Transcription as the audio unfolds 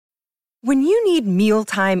When you need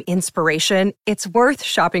mealtime inspiration, it's worth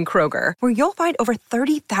shopping Kroger, where you'll find over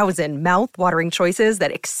 30,000 mouth-watering choices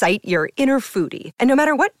that excite your inner foodie. And no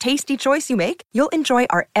matter what tasty choice you make, you'll enjoy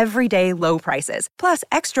our everyday low prices, plus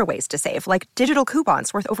extra ways to save, like digital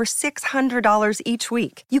coupons worth over $600 each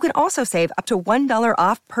week. You can also save up to $1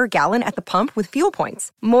 off per gallon at the pump with fuel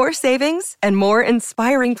points. More savings and more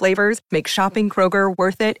inspiring flavors make shopping Kroger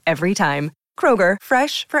worth it every time. Kroger,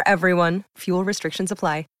 fresh for everyone. Fuel restrictions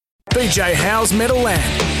apply. BJ Howes Meadowland,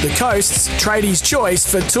 the coast's tradies' choice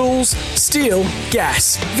for tools, steel,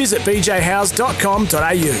 gas. Visit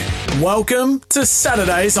bjhowes.com.au. Welcome to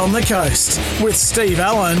Saturdays on the Coast with Steve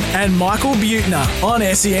Allen and Michael Butner on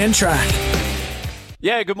SEN Track.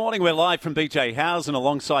 Yeah, good morning. We're live from BJ Howes, and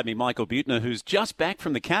alongside me, Michael Butner, who's just back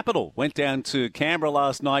from the capital. Went down to Canberra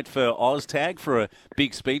last night for OzTag for a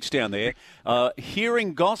big speech down there. Here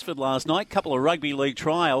in Gosford last night, couple of rugby league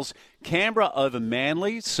trials. Canberra over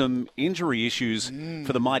Manly, some injury issues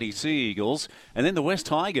for the mighty Sea Eagles. And then the West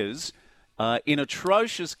Tigers, in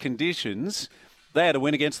atrocious conditions, they had a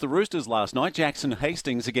win against the Roosters last night. Jackson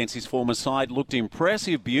Hastings against his former side looked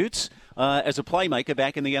impressive, Butts, as a playmaker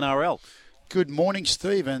back in the NRL. Good morning,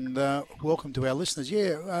 Steve, and welcome to our listeners.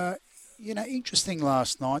 Yeah, interesting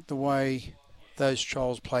last night, the way those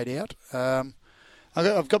trials played out.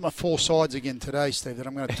 I've got my four sides again today, Steve, that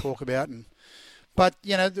I'm going to talk about. But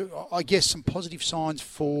I guess some positive signs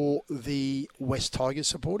for the West Tigers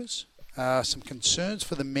supporters, some concerns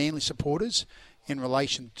for the Manly supporters in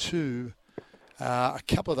relation to a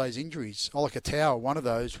couple of those injuries. Olika Tau, one of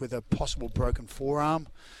those with a possible broken forearm.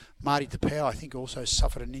 Marty Tapau, I think, also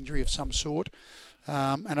suffered an injury of some sort.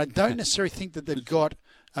 And I don't necessarily think that they've got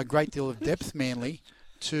a great deal of depth, Manly,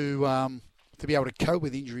 to be able to cope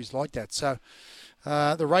with injuries like that. So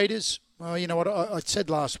the Raiders, well, you know what, I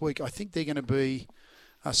said last week, I think they're going to be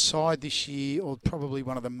a side this year, or probably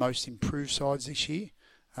one of the most improved sides this year,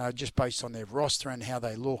 just based on their roster and how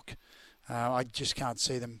they look. I just can't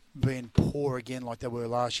see them being poor again like they were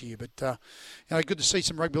last year. But, good to see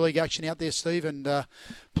some rugby league action out there, Steve, and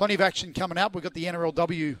plenty of action coming up. We've got the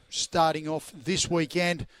NRLW starting off this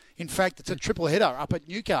weekend. In fact, it's a triple header up at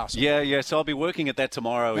Newcastle. Yeah, so I'll be working at that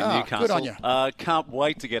tomorrow in Newcastle. Good on you. Can't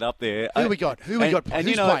wait to get up there. Who we got? Who's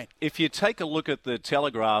playing? If you take a look at the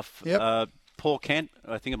Telegraph, yep. Paul Kent,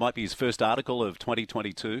 I think it might be his first article of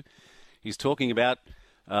 2022, he's talking about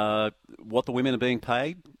what the women are being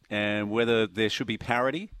paid and whether there should be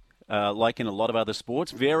parity, like in a lot of other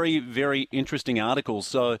sports. Very, very interesting articles.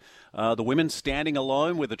 So the women standing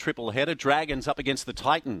alone with a triple header, Dragons up against the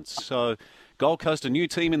Titans. So Gold Coast, a new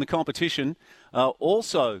team in the competition.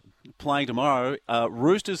 Also playing tomorrow,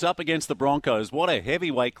 Roosters up against the Broncos. What a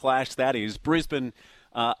heavyweight clash that is. Brisbane,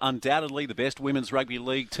 undoubtedly the best women's rugby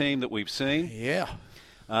league team that we've seen. Yeah.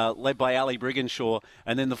 Led by Ali Brigginshaw.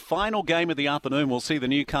 And then the final game of the afternoon, we'll see the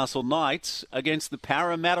Newcastle Knights against the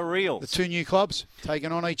Parramatta Eels. The two new clubs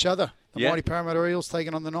taking on each other. The mighty Parramatta Eels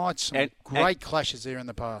taking on the Knights. Some great clashes there in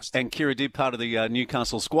the past. And Kira Dibb, part of the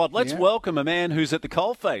Newcastle squad. Let's welcome a man who's at the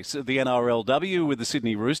coalface of the NRLW with the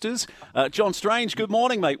Sydney Roosters. John Strange, good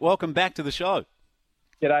morning, mate. Welcome back to the show.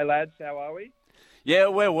 G'day, lads. How are we? Yeah,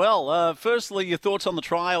 we're well. Firstly, your thoughts on the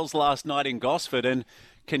trials last night in Gosford, and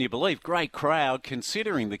can you believe, great crowd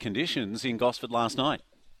considering the conditions in Gosford last night?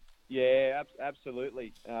 Yeah,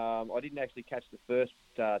 absolutely. I didn't actually catch the first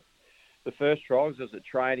trials. I was at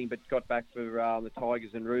training, but got back for the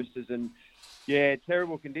Tigers and Roosters. And, yeah,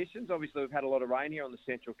 terrible conditions. Obviously, we've had a lot of rain here on the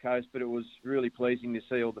Central Coast, but it was really pleasing to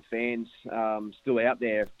see all the fans still out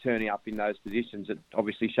there turning up in those positions. It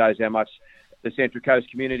obviously shows how much the Central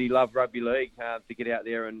Coast community love rugby league to get out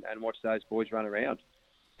there and watch those boys run around.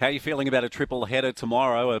 How are you feeling about a triple header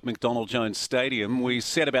tomorrow at McDonald Jones Stadium? We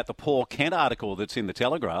said about the Paul Kent article that's in the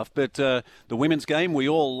Telegraph, but the women's game, we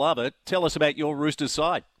all love it. Tell us about your Roosters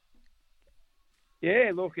side.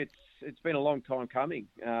 Yeah, look, it's been a long time coming.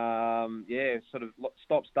 Sort of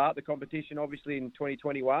stop-start the competition, obviously, in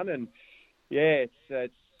 2021. And, yeah, it's kind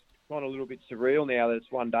of a little bit surreal now that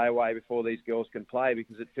it's one day away before these girls can play,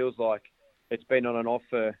 because it feels like it's been on and off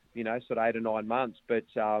for, sort of 8 or 9 months. But,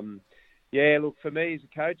 yeah, look, for me as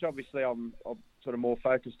a coach, obviously I'm sort of more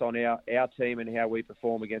focused on our team and how we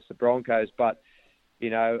perform against the Broncos. But,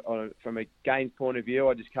 from a games point of view,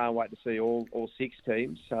 I just can't wait to see all 6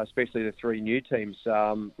 teams, especially the 3 new teams,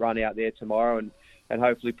 run out there tomorrow and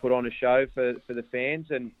hopefully put on a show for the fans.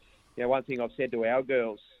 And, one thing I've said to our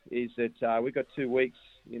girls is that we've got 2 weeks,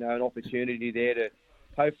 an opportunity there to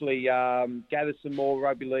hopefully gather some more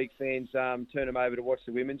rugby league fans, turn them over to watch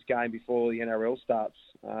the women's game before the NRL starts,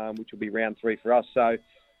 which will be round 3 for us. So,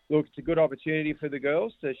 look, it's a good opportunity for the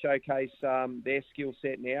girls to showcase their skill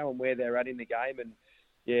set now and where they're at in the game. And,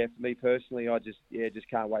 yeah, for me personally, I just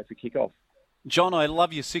can't wait for kickoff. John, I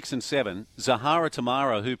love your 6 and 7. Zahara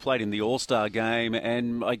Tamara, who played in the All-Star game,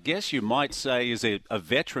 and I guess you might say is a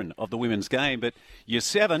veteran of the women's game, but your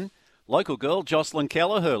 7, local girl, Jocelyn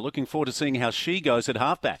Kelleher, looking forward to seeing how she goes at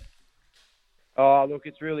halfback. Oh, look,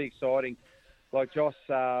 it's really exciting. Like Joss,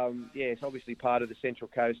 it's obviously part of the Central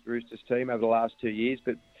Coast Roosters team over the last 2 years,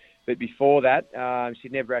 but before that,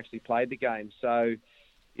 she'd never actually played the game. So,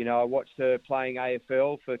 you know, I watched her playing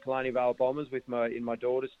AFL for Kalani Vale Bombers in my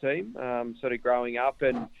daughter's team, sort of growing up,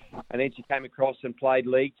 and then she came across and played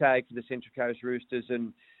league tag for the Central Coast Roosters,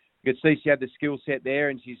 and you could see she had the skill set there,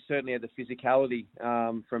 and she certainly had the physicality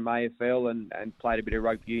from AFL and played a bit of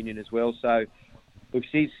rugby union as well. So, look,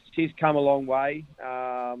 she's come a long way.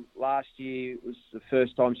 Last year was the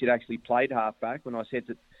first time she'd actually played halfback. When I said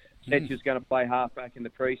she was going to play halfback in the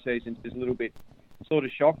pre-season, she was a little bit sort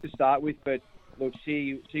of shocked to start with, but look,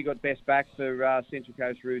 she got best back for Central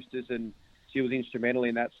Coast Roosters, and she was instrumental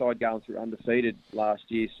in that side going through undefeated last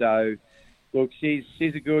year. So, look, she's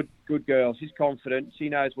a good girl. She's confident. She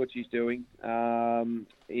knows what she's doing. Look, I'm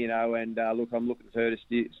looking for her to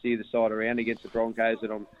steer the side around against the Broncos,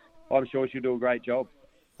 and I'm sure she'll do a great job.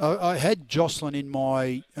 I had Jocelyn in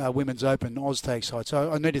my Women's Open Oztag side,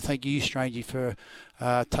 so I need to thank you, Strangey, for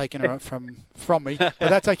taking her from me. But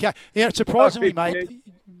that's okay. Yeah, surprisingly, mate,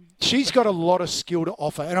 she's got a lot of skill to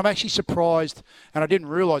offer, and I'm actually surprised, and I didn't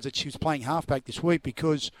realise that she was playing halfback this week,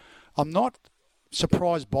 because I'm not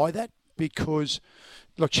surprised by that, because,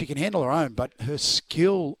 look, she can handle her own, but her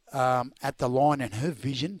skill at the line and her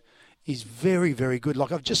vision is very, very good.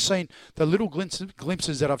 Like, I've just seen the little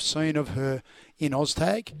glimpses that I've seen of her in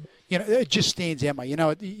Oztag. You know, it just stands out, mate.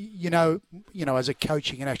 You know, as a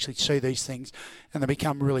coach, you can actually see these things, and they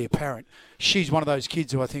become really apparent. She's one of those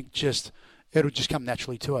kids who I think it'll just come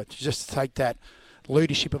naturally to her, just to take that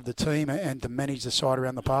leadership of the team and to manage the side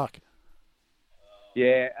around the park.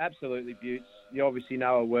 Yeah, absolutely, Butts. You obviously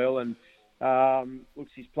know her well, and look,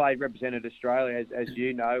 she's represented Australia, as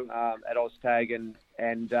you know, at Oztag, and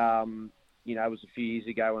you know, it was a few years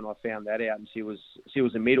ago when I found that out, and she was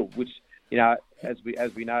a middle, which, you know, as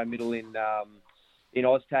we know, middle in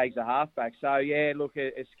Oztag's a halfback. So yeah, look,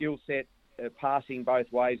 a skill set, passing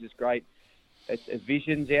both ways is great. A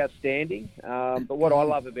vision's outstanding. But what I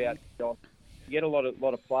love about Joss, you get a lot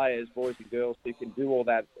of players, boys and girls, who can do all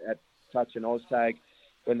that at touch and Oztag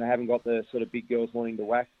when they haven't got the sort of big girls wanting to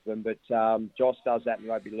whack them. But Joss does that in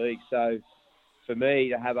rugby league. So for me,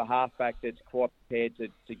 to have a halfback that's quite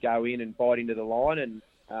prepared to go in and bite into the line and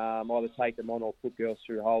either take them on or put girls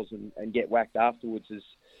through holes and get whacked afterwards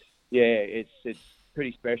it's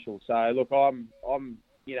pretty special. So look, I'm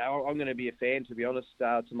going to be a fan, to be honest,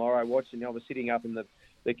 tomorrow watching. I was sitting up in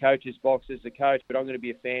the coach's box as the coach, but I'm going to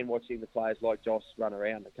be a fan watching the players like Joss run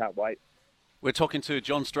around. I can't wait. We're talking to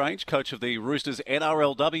John Strange, coach of the Roosters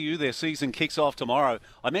NRLW. Their season kicks off tomorrow.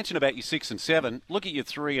 I mentioned about your 6 and 7. Look at your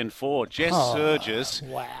 3 and 4. Jess Surgis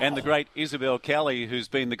and the great Isabel Kelly, who's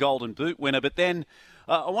been the Golden Boot winner. But then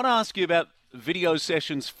I want to ask you about video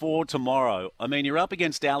sessions for tomorrow. I mean, you're up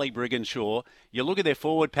against Ali Brigginshaw. You look at their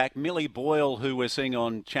forward pack, Millie Boyle, who we're seeing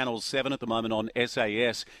on Channel 7 at the moment on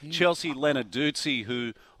SAS, Chelsea Leonarduzzi,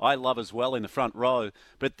 who I love as well in the front row.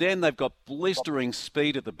 But then they've got blistering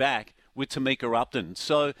speed at the back with Tamika Upton.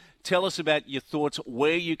 So tell us about your thoughts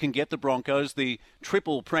where you can get the Broncos, the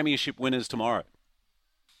triple premiership winners tomorrow.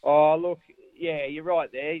 Oh, look, yeah, you're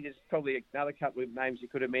right there. There's probably another couple of names you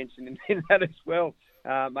could have mentioned in that as well.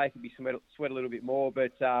 Making me sweat a little bit more.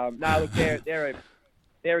 But, no, look,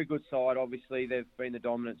 they're a good side. Obviously, they've been the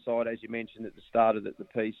dominant side, as you mentioned at the start of the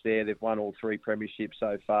piece there. They've won all 3 premierships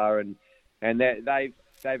so far, and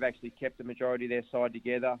they've actually kept the majority of their side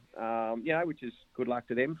together, which is good luck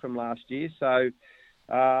to them from last year. So,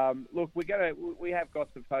 look, we have got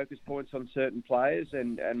some focus points on certain players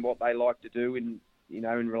and what they like to do in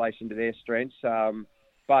relation to their strengths.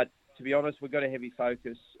 But to be honest, we've got a heavy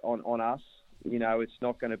focus on us. You know, it's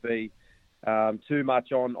not going to be too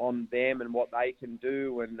much on them and what they can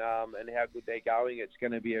do and how good they're going. It's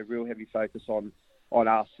going to be a real heavy focus on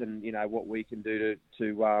us and, you know, what we can do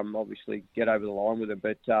to obviously get over the line with them.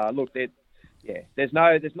 But look, there's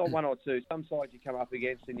not one or two. Some sides you come up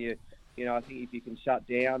against and I think if you can shut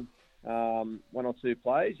down one or two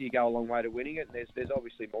players, you go a long way to winning it. And there's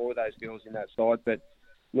obviously more of those girls in that side. But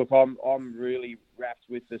look, I'm really wrapped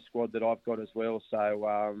with the squad that I've got as well.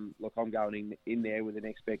 So look, I'm going in there with an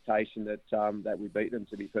expectation that we beat them,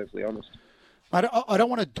 to be perfectly honest. I don't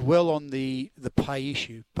want to dwell on the pay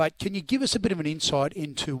issue, but can you give us a bit of an insight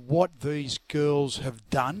into what these girls have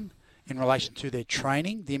done in relation to their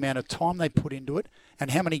training, the amount of time they put into it,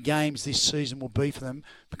 and how many games this season will be for them.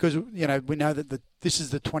 Because, we know that this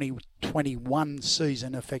is the 2021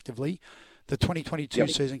 season, effectively. The 2022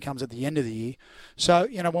 season comes at the end of the year. So,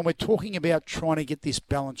 when we're talking about trying to get this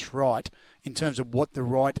balance right in terms of what the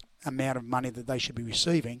right amount of money that they should be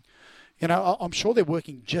receiving, I'm sure they're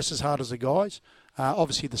working just as hard as the guys.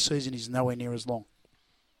 Obviously, the season is nowhere near as long.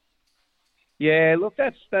 Yeah, look,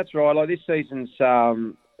 that's right. Like, this season's,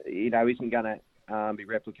 isn't going to be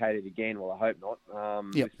replicated again. Well, I hope not.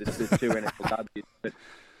 With the two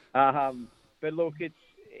NFLWs. But look,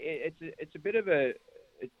 it's a bit of a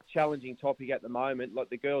challenging topic at the moment.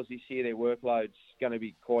 Like, the girls this year, their workload's going to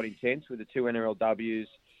be quite intense with the two NRLWs.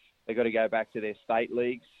 They've got to go back to their state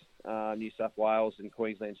leagues, New South Wales and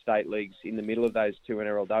Queensland state leagues in the middle of those two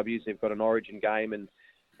NRLWs. They've got an Origin game and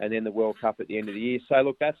then the World Cup at the end of the year. So,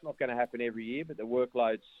 look, that's not going to happen every year, but the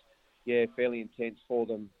workload's, fairly intense for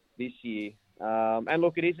them this year. And,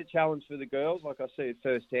 look, it is a challenge for the girls. Like, I see it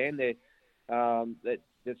firsthand.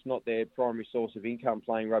 That's not their primary source of income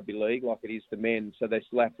playing rugby league like it is the men. So they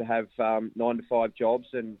still have to have 9-to-5 jobs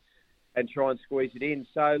and try and squeeze it in.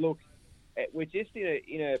 So, look, we're just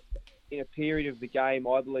in a period of the game,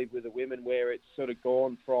 I believe, with the women where it's sort of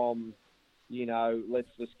gone from, let's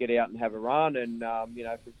just get out and have a run and,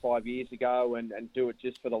 from 5 years ago and do it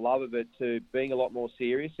just for the love of it, to being a lot more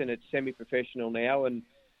serious, and it's semi-professional now. And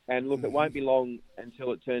look, it won't be long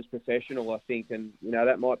until it turns professional, I think. And,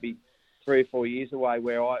 that might be 3 or 4 years away,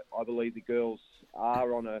 where I believe the girls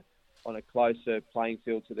are on a closer playing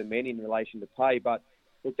field to the men in relation to pay. But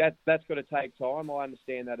look, that's got to take time. I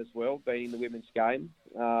understand that as well, being in the women's game.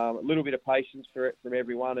 A little bit of patience from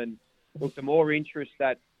everyone. And look, the more interest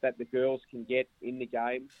that the girls can get in the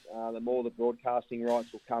game, the more the broadcasting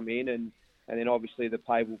rights will come in, and then obviously the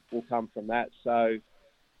pay will come from that. So,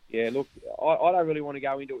 yeah, look, I don't really want to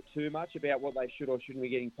go into it too much about what they should or shouldn't be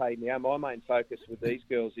getting paid now. My main focus with these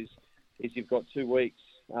girls is you've got 2 weeks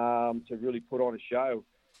to really put on a show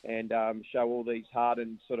and show all these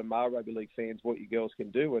hardened sort of male rugby league fans what you girls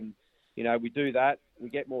can do. And, we do that, we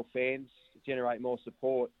get more fans, generate more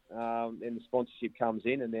support, and the sponsorship comes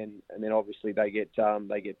in, and then obviously they get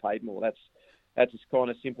paid more. That's just kind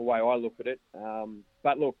of simple way I look at it.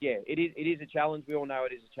 But look, yeah, it is a challenge. We all know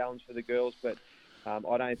it is a challenge for the girls, but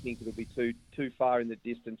I don't think it'll be too far in the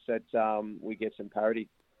distance that we get some parity.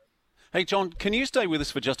 Hey, John, can you stay with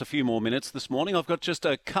us for just a few more minutes this morning? I've got just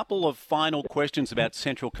a couple of final questions about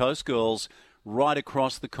Central Coast girls right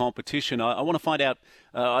across the competition. I want to find out,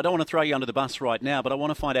 I don't want to throw you under the bus right now, but I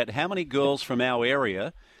want to find out how many girls from our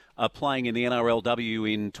area are playing in the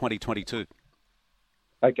NRLW in 2022.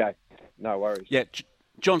 Okay, no worries. Yeah,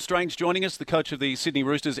 John Strange joining us, the coach of the Sydney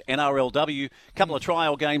Roosters NRLW. A couple of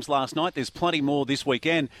trial games last night. There's plenty more this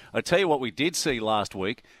weekend. I tell you what we did see last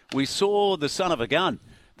week. We saw the son of a gun.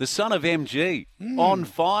 The son of MG, on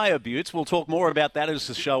fire, Butts. We'll talk more about that as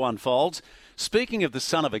the show unfolds. Speaking of the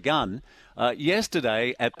son of a gun,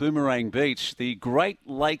 yesterday at Boomerang Beach, the Great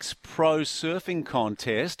Lakes Pro Surfing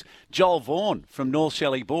Contest, Joel Vaughan from North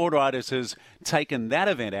Shelley Board Riders has taken that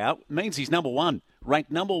event out. It means he's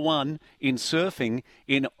ranked number one in surfing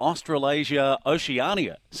in Australasia,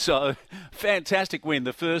 Oceania. So, fantastic win,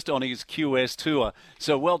 the first on his QS tour.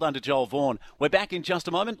 So, well done to Joel Vaughan. We're back in just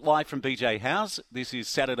a moment, live from BJ House. This is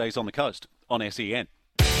Saturdays on the Coast on SEN.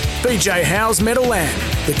 BJ Howe's Meadowland,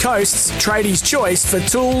 the coast's tradies' choice for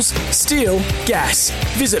tools, steel, gas.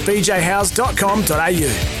 Visit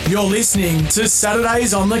bjhowes.com.au. You're listening to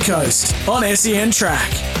Saturdays on the Coast on SEN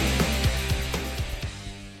Track.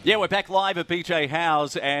 Yeah, we're back live at BJ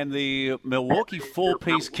Howe's and the Milwaukee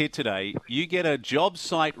four-piece kit today. You get a job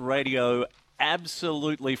site radio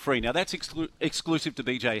absolutely free. Now, that's exclusive to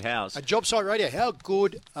BJ Howe's. A job site radio, how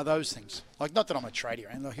good are those things? Like, not that I'm a tradie,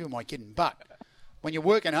 right? Like, who am I kidding? But when you're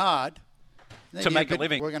working hard to make a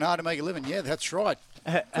living. Working hard to make a living, yeah, that's right.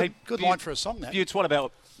 Good line for a song, that. Butts, what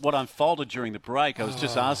about what unfolded during the break? I was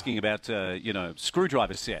just asking about,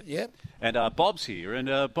 screwdriver set. Yep. And Bob's here.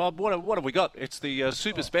 And Bob, what have we got? It's the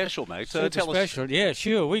Super Special, mate. So Super Special, yeah,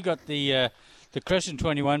 sure. We got the Crescent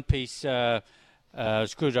 21-piece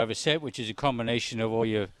screwdriver set, which is a combination of all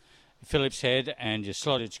your Phillips head and your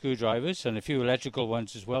slotted screwdrivers and a few electrical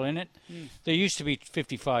ones as well in it. They used to be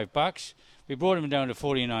 $55. We brought them down to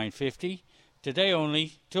 $49.50. Today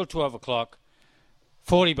only, till 12 o'clock,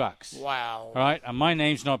 $40. Wow. All right, and my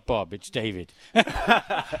name's not Bob, it's David.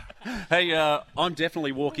 Hey, I'm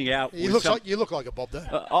definitely walking out. You look like a Bob,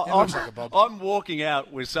 though. Looks like a Bob. I'm walking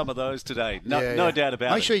out with some of those today. No doubt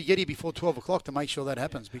about it. Make sure you get here before 12 o'clock to make sure that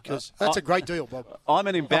happens, because that's a great deal, Bob. I'm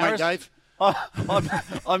an embarrassed. Dave.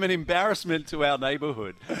 I'm an embarrassment to our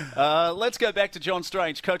neighbourhood. Let's go back to John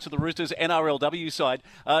Strange, coach of the Roosters NRLW side.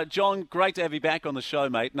 John, great to have you back on the show,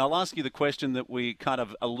 mate. And I'll ask you the question that we kind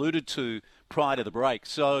of alluded to prior to the break.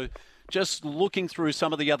 So just looking through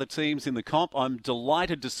some of the other teams in the comp, I'm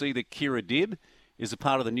delighted to see that Kira Dibb is a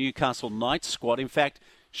part of the Newcastle Knights squad. In fact,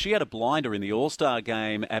 she had a blinder in the All-Star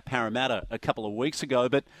game at Parramatta a couple of weeks ago,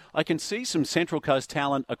 but I can see some Central Coast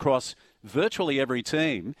talent across virtually every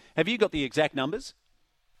team. Have you got the exact numbers?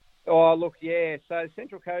 Oh, look, yeah. So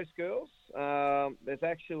Central Coast girls, there's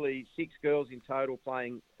actually 6 girls in total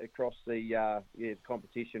playing across the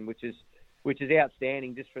competition, which is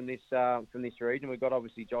outstanding just from this region. We've got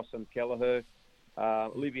obviously Jocelyn Kelleher,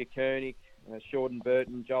 Olivia Koenig, Shorten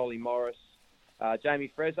Burton, Jolie Morris,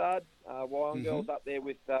 Jamie Frezard, Wyong girls up there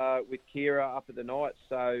with Kira up at the Knights.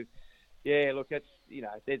 So, yeah, look,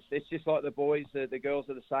 it's just like the boys. The girls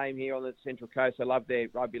are the same here on the Central Coast. They love their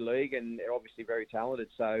rugby league and they're obviously very talented.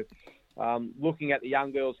 So, looking at the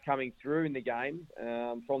young girls coming through in the game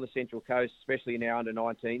from the Central Coast, especially in our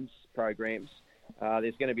under-19s programs,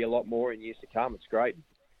 there's going to be a lot more in years to come. It's great.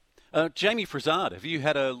 Jamie Frezard, have you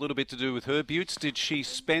had a little bit to do with her, Butts? Did she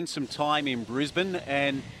spend some time in Brisbane?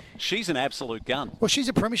 And she's an absolute gun. Well, she's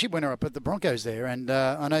a premiership winner up at the Broncos there, and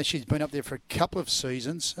I know she's been up there for a couple of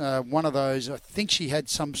seasons. One of those, I think she had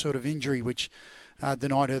some sort of injury which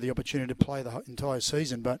denied her the opportunity to play the entire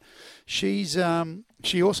season. But she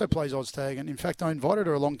also plays Oztag, and in fact, I invited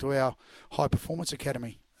her along to our High Performance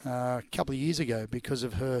Academy a couple of years ago because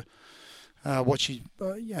of her what she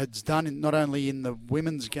has done not only in the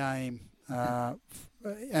women's game.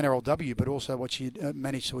 NRLW, but also what she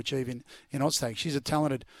managed to achieve in Oztag. She's a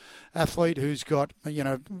talented athlete who's got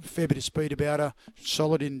a fair bit of speed about her,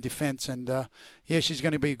 solid in defence, and she's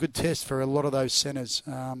going to be a good test for a lot of those centres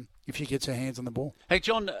if she gets her hands on the ball. Hey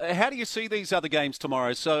John, how do you see these other games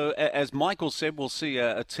tomorrow? So as Michael said, we'll see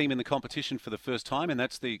a team in the competition for the first time, and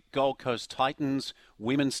that's the Gold Coast Titans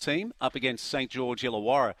women's team up against St George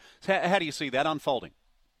Illawarra. So how do you see that unfolding?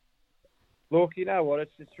 Look, you know what?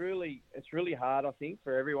 It's really hard, I think,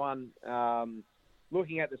 for everyone.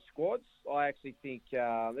 Looking at the squads, I actually think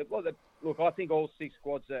I think all 6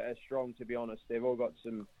 squads are strong. To be honest, they've all got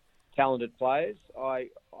some talented players. I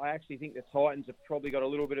actually think the Titans have probably got a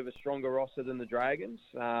little bit of a stronger roster than the Dragons.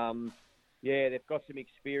 They've got some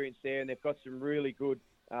experience there, and they've got some really good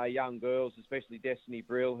young girls, especially Destiny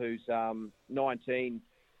Brill, who's 19.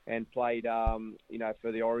 And played,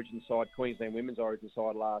 for the Origin side, Queensland Women's Origin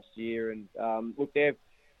side last year. And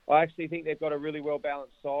I actually think they've got a really well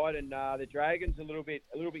balanced side. And the Dragons a little bit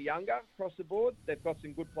younger across the board. They've got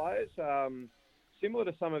some good players, similar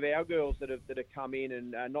to some of our girls that have come in,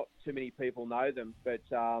 and not too many people know them. But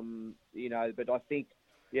but I think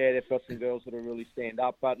they've got some girls that will really stand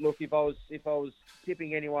up. But look, if I was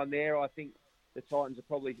tipping anyone there, I think the Titans have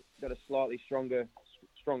probably got a slightly stronger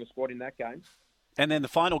squad in that game. And then the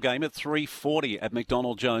final game at 3:40 at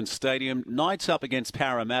McDonald Jones Stadium. Knights up against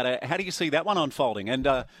Parramatta. How do you see that one unfolding? And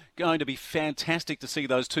going to be fantastic to see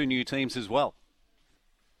those 2 new teams as well.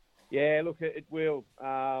 Yeah, look, it will.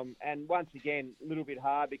 And once again, a little bit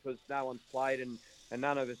hard because no one's played and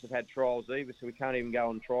none of us have had trials either, so we can't even go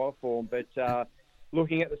on trial form. But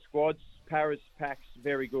looking at the squads, Para's pack's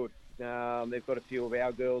very good. They've got a few of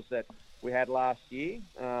our girls that we had last year.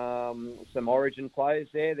 Some Origin players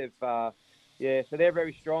there. So they're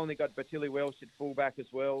very strong. They've got Batilli Welsh at fullback as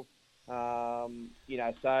well.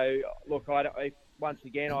 So look, once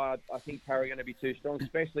again, I think Para are going to be too strong,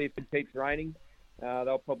 especially if it keeps raining.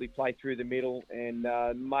 They'll probably play through the middle and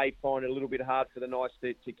may find it a little bit hard for the Knights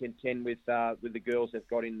to contend with the girls they've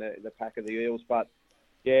got in the pack of the Eels. But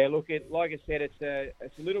yeah, look, like I said, it's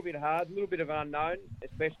a little bit hard, a little bit of an unknown,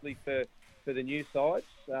 especially for the new sides,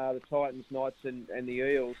 the Titans, Knights, and the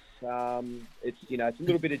Eels. It's a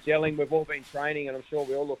little bit of gelling. We've all been training, and I'm sure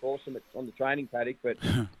we all look awesome on the training paddock. But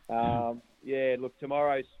look,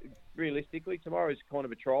 tomorrow's kind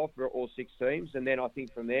of a trial for all 6 teams, and then I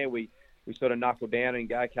think from there we sort of knuckle down and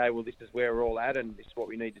go, okay, well, this is where we're all at, and this is what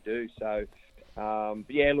we need to do. So,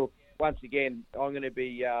 look, once again, I'm going to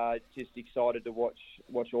be just excited to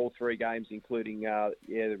watch all 3 games, including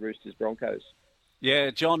the Roosters Broncos.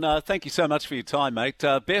 Yeah, John, thank you so much for your time, mate.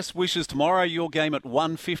 Best wishes tomorrow, your game at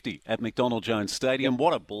 1:50 at McDonald Jones Stadium.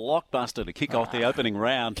 What a blockbuster to kick off the opening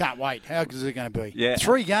round. Can't wait. How good is it going to be? Yeah.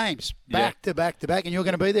 3 games, back to back to back, and you're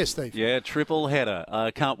going to be there, Steve. Yeah, triple header.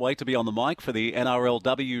 Can't wait to be on the mic for the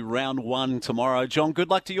NRLW Round 1 tomorrow. John,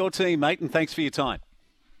 good luck to your team, mate, and thanks for your time.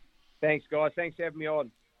 Thanks, guys. Thanks for having me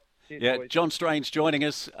on. Cheers, Yeah, boys. John Strange joining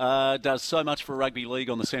us, does so much for rugby league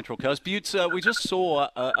on the Central Coast. Butts, we just saw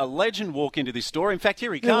a legend walk into this store. In fact,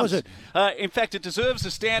 here he comes. was it? In fact, it deserves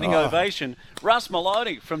a standing ovation. Russ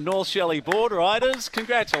Maloney from North Shelley Board Riders.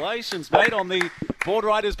 Congratulations, mate, on the Board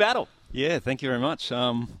Riders battle. Yeah, thank you very much.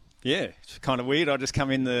 Yeah, it's kind of weird. I just come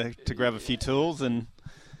in to grab a few tools and,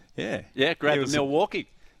 yeah. Yeah, grab It the was Milwaukee.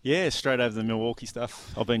 Yeah, straight over the Milwaukee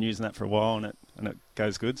stuff. I've been using that for a while and it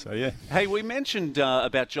goes good, so yeah. Hey, we mentioned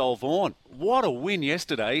about Joel Vaughan. What a win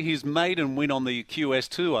yesterday. His maiden win on the QS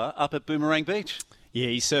Tour up at Boomerang Beach. Yeah,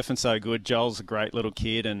 he's surfing so good. Joel's a great little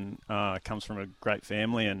kid and comes from a great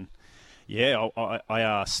family. And, yeah,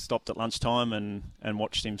 I stopped at lunchtime and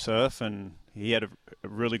watched him surf, and he had a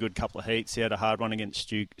really good couple of heats. He had a hard one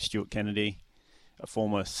against Stuart Kennedy, a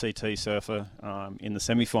former CT surfer, in the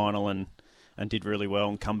semi-final and did really well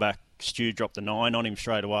and come back. Stu dropped a 9 on him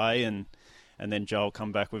straight away and then Joel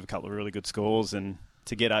come back with a couple of really good scores. And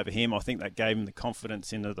to get over him, I think that gave him the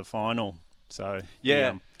confidence into the final. So,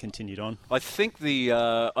 Yeah. continued on. I think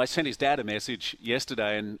I sent his dad a message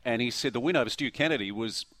yesterday, and he said the win over Stu Kennedy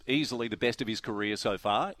was easily the best of his career so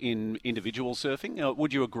far in individual surfing.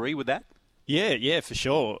 Would you agree with that? Yeah, for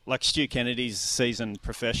sure. Like Stu Kennedy's a seasoned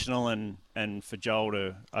professional, and for Joel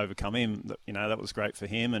to overcome him, that was great for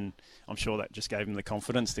him, and I'm sure that just gave him the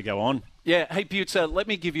confidence to go on. Yeah. Hey, Butts, let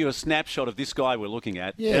me give you a snapshot of this guy we're looking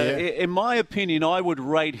at. Yeah. In my opinion, I would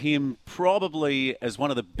rate him probably as one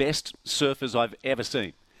of the best surfers I've ever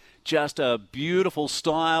seen. Just a beautiful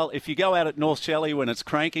style. If you go out at North Shelley when it's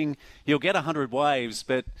cranking, he'll get 100 waves,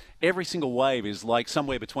 but every single wave is like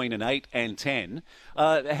somewhere between an 8 and 10.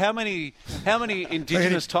 How many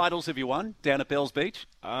Indigenous titles have you won down at Bells Beach?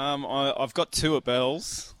 I've got 2 at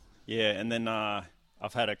Bells, yeah, and then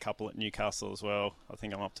I've had a couple at Newcastle as well. I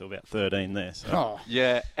think I'm up to about 13 there. So. Oh,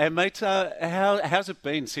 Yeah, and mate, how's it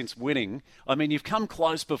been since winning? I mean, you've come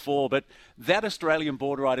close before, but that Australian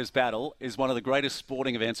Board Riders battle is one of the greatest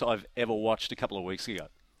sporting events I've ever watched a couple of weeks ago.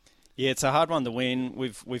 Yeah, it's a hard one to win.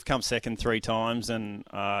 We've come second 3 times and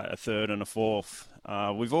a third and a fourth.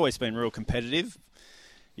 We've always been real competitive.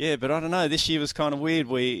 Yeah, but I don't know. This year was kind of weird.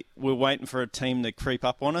 We were waiting for a team to creep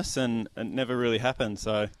up on us, and it never really happened.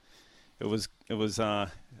 So it was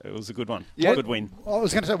a good one. Yeah. Good win. I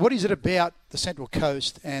was going to say, what is it about the Central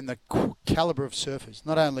Coast and the calibre of surfers?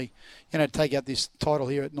 Not only, to take out this title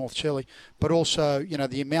here at North Shelley, but also,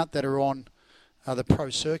 the amount that are on the pro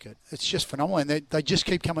circuit. It's just phenomenal, and they just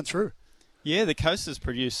keep coming through. Yeah, the coast has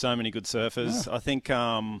produced so many good surfers. Yeah. I think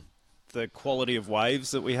the quality of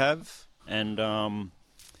waves that we have, and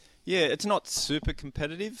it's not super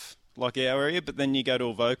competitive like our area, but then you go to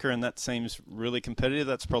Avoca and that seems really competitive.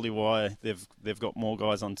 That's probably why they've got more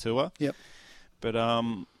guys on tour. Yep. But I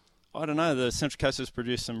don't know. The Central Coast has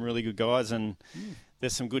produced some really good guys, and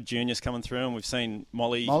there's some good juniors coming through. And we've seen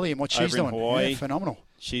Molly and what she's over in doing. Hawaii. Yeah, phenomenal.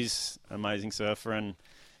 She's an amazing surfer, and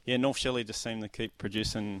North Shelley just seem to keep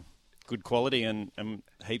producing good quality, and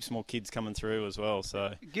heaps more kids coming through as well.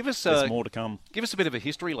 So there's more to come. Give us a bit of a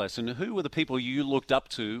history lesson. Who were the people you looked up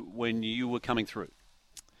to when you were coming through?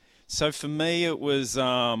 So for me, it was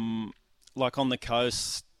like on the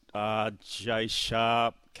coast, Jay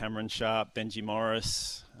Sharp, Cameron Sharp, Benji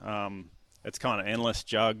Morris. It's kind of endless.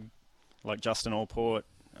 Jug, like Justin Allport.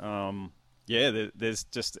 There's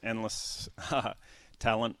just endless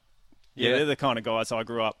talent. Yeah, they're the kind of guys I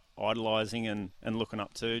grew up idolising and looking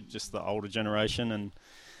up to, just the older generation. And,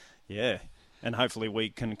 and hopefully we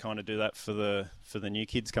can kind of do that for the new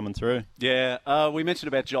kids coming through. Yeah, we mentioned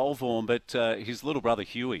about Joel Vaughan, but his little brother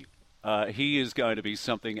Huey, he is going to be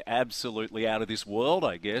something absolutely out of this world,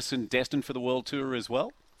 I guess, and destined for the World Tour as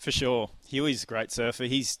well. For sure. Huey's a great surfer.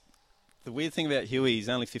 The weird thing about Huey, he's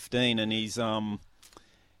only 15 and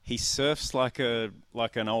he surfs like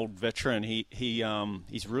an old veteran.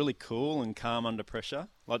 He's really cool and calm under pressure.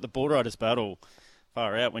 Like the Board Riders battle,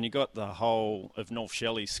 far out. When you got the whole of North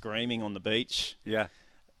Shelley screaming on the beach, Yeah.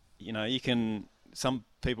 some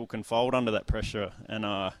people can fold under that pressure.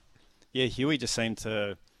 And Huey just seemed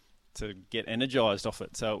to get energised off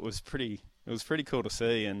it. So it was pretty cool to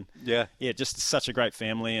see. And just such a great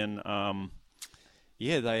family. And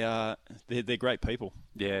they're great people.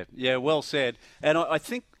 Yeah, well said. And I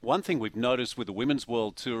think one thing we've noticed with the Women's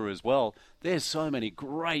World Tour as well, there's so many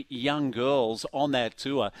great young girls on that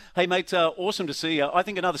tour. Hey, mate, awesome to see you. I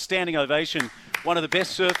think another standing ovation, one of the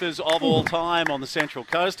best surfers of all time on the Central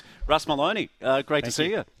Coast, Russ Maloney. Great to see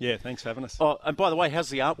you. Yeah, thanks for having us. Oh, and by the way, how's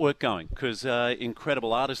the artwork going? Because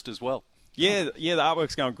incredible artist as well. Yeah, the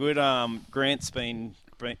artwork's going good. Grant's been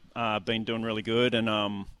doing really good,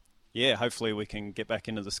 and hopefully we can get back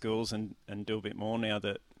into the schools and do a bit more now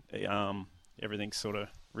that everything's sort of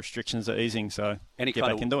restrictions are easing, so Any get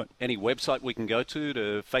back into it. Any website we can go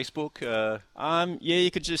to Facebook? Yeah,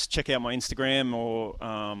 you could just check out my Instagram or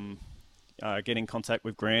get in contact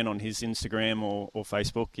with Grant on his Instagram or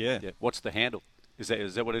Facebook. Yeah. What's the handle? Is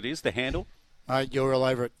that what it is? The handle? You're all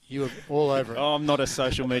over it. You are all over it. Oh, I'm not a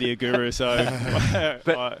social media guru, so.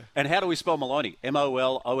 And how do we spell Molony?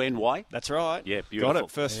 Molony? That's right. Yeah, beautiful. Got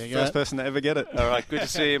it. First person to ever get it. All right, good to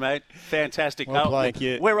see you, mate. Fantastic. Well played. Thank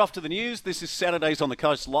you. We're off to the news. This is Saturdays on the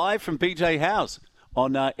Coast, live from BJ Howes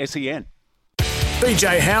on SEN.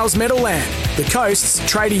 BJ Howes Meadowland, the coast's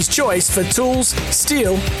tradies' choice for tools,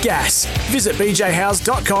 steel, gas. Visit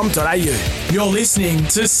bjhowes.com.au. You're listening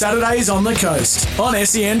to Saturdays on the Coast on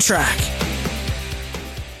SEN Track.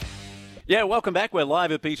 Yeah, welcome back. We're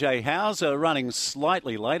live at BJ Howes, running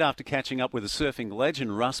slightly late after catching up with the surfing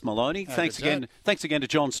legend Russ Molony. Thanks again to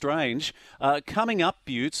John Strange. Coming up,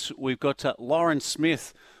 Buttes, we've got Lauren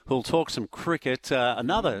Smith, who'll talk some cricket.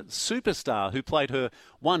 Another superstar who played her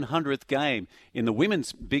 100th game in the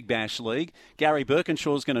Women's Big Bash League. Gary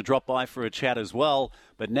Birkinshaw's going to drop by for a chat as well.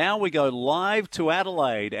 But now we go live to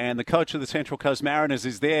Adelaide, and the coach of the Central Coast Mariners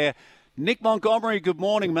is there. Nick Montgomery, good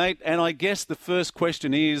morning, mate. And I guess the first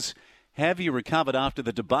question is, have you recovered after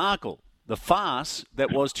the debacle, the farce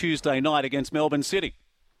that was Tuesday night against Melbourne City?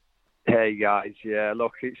 Hey guys, yeah.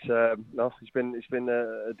 Look, it's been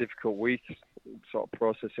a difficult week, sort of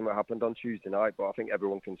processing what happened on Tuesday night. But I think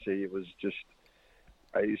everyone can see it was just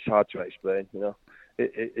it's hard to explain. You know,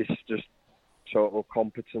 it's just sort of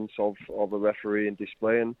competence of a referee and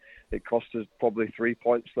display, and it cost us probably 3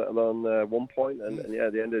 points, let alone 1 point. And yeah,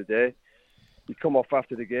 at the end of the day, you come off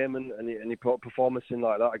after the game and you put a performance in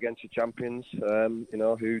like that against the champions, you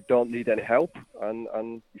know, who don't need any help, and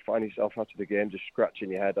you find yourself after the game just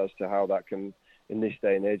scratching your head as to how that can, in this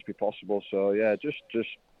day and age, be possible. So yeah, just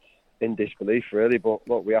in disbelief really. But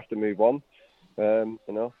look, we have to move on. You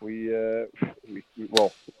know, we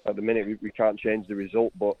well, at the minute we can't change the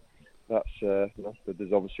result, but that's you know,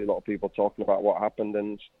 there's obviously a lot of people talking about what happened,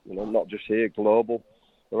 and you know, not just here, global.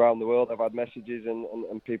 Around the world, I've had messages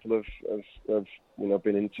and people have you know,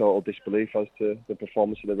 been in total disbelief as to the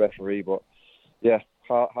performance of the referee. But yeah,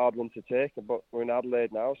 hard one to take. But we're in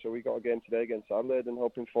Adelaide now, so we got a game today against Adelaide and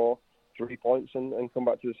hoping for 3 points and come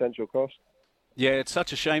back to the Central Coast. Yeah, it's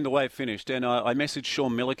such a shame the way it finished. And I messaged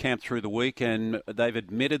Sean Millercamp through the week, and they've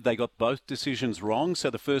admitted they got both decisions wrong. So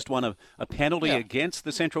the first one, a penalty against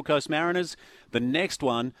the Central Coast Mariners. The next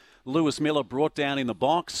one, Lewis Miller brought down in the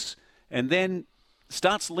box, and then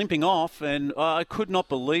starts limping off, and I could not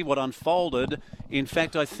believe what unfolded. In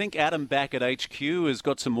fact, I think Adam back at HQ has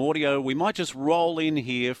got some audio. We might just roll in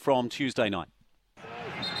here from Tuesday night.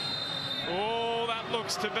 Oh, that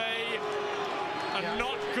looks to be a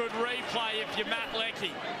not good replay if you're Matt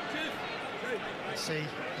Leckie. See,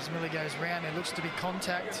 as Miller goes round, there looks to be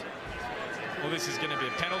contact. Well, this is going to be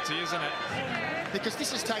a penalty, isn't it? Because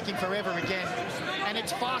this is taking forever again, and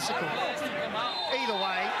it's farcical. Either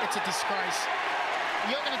way, it's a disgrace.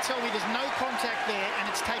 You're going to tell me there's no contact there, and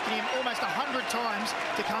it's taken him almost 100 times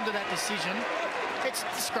to come to that decision. It's a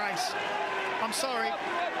disgrace. I'm sorry,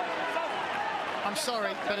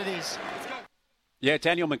 but it is. Yeah,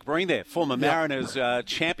 Daniel McBreen there, former Mariners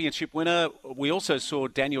championship winner. We also saw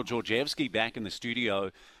Daniel Georgievski back in the studio.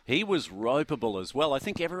 He was ropeable as well. I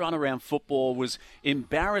think everyone around football was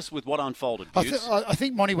embarrassed with what unfolded. I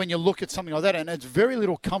think, Monty, when you look at something like that, and it's very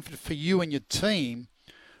little comfort for you and your team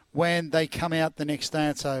when they come out the next day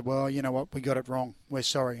and say, well, you know what, we got it wrong. We're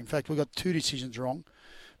sorry. In fact, we got 2 decisions wrong,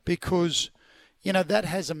 because, you know, that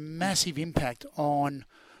has a massive impact on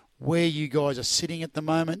where you guys are sitting at the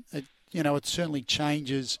moment. It certainly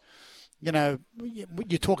changes. You know,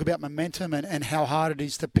 you talk about momentum and how hard it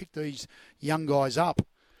is to pick these young guys up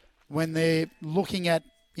when they're looking at,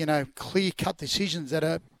 you know, clear-cut decisions that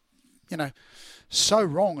are, you know, so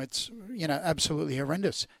wrong. It's, you know, absolutely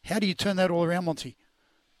horrendous. How do you turn that all around, Monty?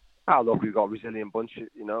 Look, we've got a resilient bunch.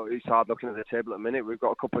 You know, it's hard looking at the table at the minute. We've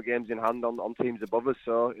got a couple of games in hand on teams above us.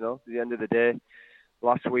 So, you know, at the end of the day,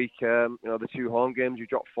 last week, you know, the 2 home games, we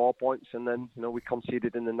dropped 4 points, and then, you know, we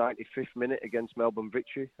conceded in the 95th minute against Melbourne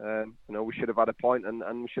Victory. You know, we should have had a point,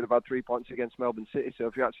 and we should have had 3 points against Melbourne City. So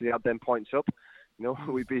if we actually had them points up, you know,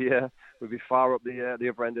 we'd be far up the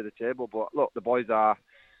other end of the table. But look, the boys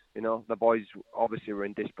obviously were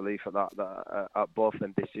in disbelief at at both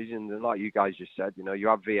them decisions. And like you guys just said, you know, you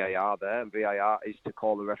have VAR there, and VAR is to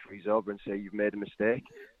call the referees over and say you've made a mistake,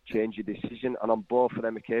 change your decision. And on both of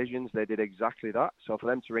them occasions, they did exactly that. So for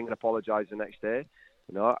them to ring and apologise the next day,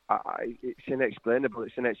 you know, it's inexplainable,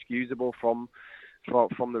 it's inexcusable from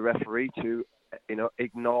the referee to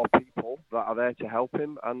ignore people that are there to help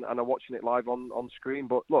him and are watching it live on screen.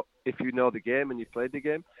 But look, if you know the game and you played the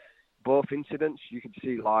game, both incidents you could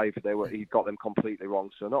see live he got them completely wrong.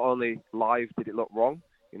 So not only live did it look wrong,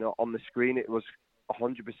 on the screen it was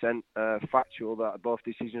 100% factual that both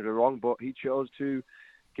decisions were wrong, but he chose to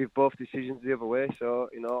give both decisions the other way. So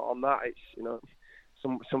on that, it's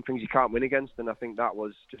some things you can't win against, and I think that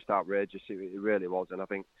was just outrageous. It really was, and I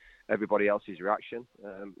think everybody else's reaction.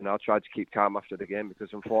 I tried to keep calm after the game because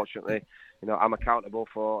unfortunately, I'm accountable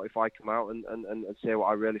for if I come out and say what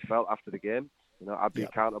I really felt after the game. I'd be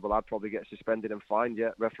accountable. I'd probably get suspended and fined.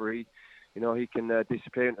 Yet referee, he can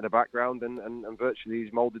disappear into the background and virtually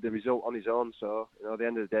he's moulded the result on his own. So, at the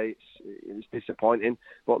end of the day, it's disappointing.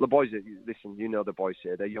 But the boys, listen, the boys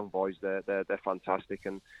here, they're young boys. They're fantastic.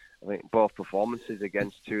 And I think both performances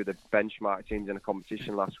against two of the benchmark teams in a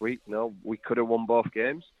competition last week, we could have won both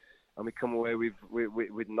games. And we come away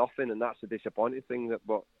with nothing, and that's a disappointing thing.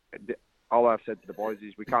 But all I've said to the boys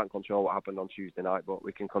is we can't control what happened on Tuesday night, but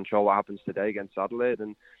we can control what happens today against Adelaide,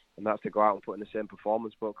 and that's to go out and put in the same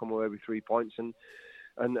performance, but come away with 3 points. And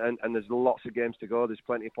there's lots of games to go. There's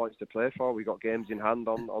plenty of points to play for. We've got games in hand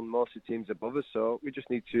on most of the teams above us, so we just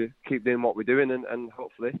need to keep doing what we're doing, and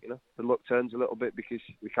hopefully, the luck turns a little bit because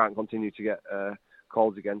we can't continue to get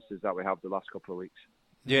calls against us that we have the last couple of weeks.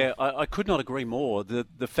 Yeah, I could not agree more.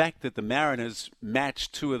 The fact that the Mariners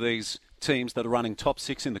matched two of these teams that are running top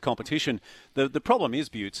six in the competition, the problem is,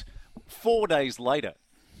 Butts, 4 days later,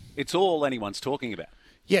 it's all anyone's talking about.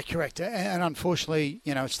 Yeah, correct. And unfortunately,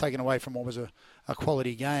 it's taken away from what was a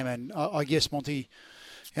quality game. And I guess, Monty,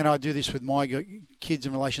 I do this with my kids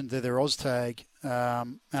in relation to their OzTag,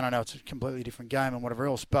 and I know it's a completely different game and whatever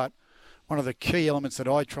else, but one of the key elements that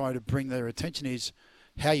I try to bring their attention is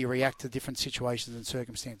how you react to different situations and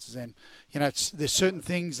circumstances. And, there's certain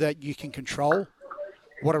things that you can control.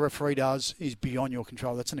 What a referee does is beyond your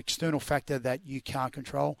control. That's an external factor that you can't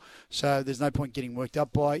control. So there's no point getting worked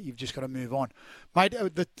up by it. You've just got to move on. Mate,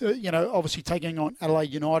 obviously taking on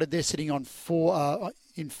Adelaide United, they're sitting on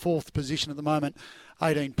in fourth position at the moment,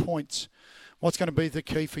 18 points. What's going to be the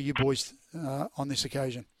key for you boys on this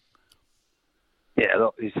occasion? Yeah,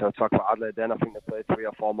 look, he's going to talk about Adelaide then. I think they played 3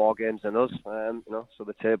 or 4 more games than us. So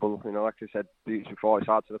the table, like I said before, it's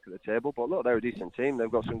hard to look at the table. But look, they're a decent team.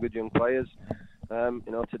 They've got some good young players.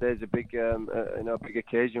 Today's a big, big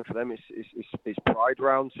occasion for them. It's Pride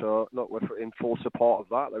round, so look, we're in full support of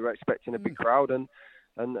that. They were expecting a big crowd, and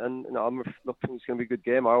I'm looking. It's going to be a good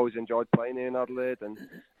game. I always enjoyed playing here in Adelaide, and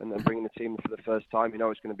bringing the team for the first time.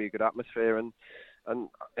 It's going to be a good atmosphere, and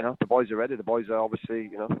the boys are ready. The boys are obviously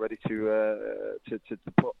ready to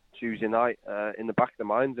put Tuesday night in the back of their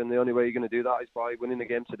minds, and the only way you're going to do that is by winning the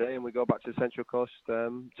game today, and we go back to the Central Coast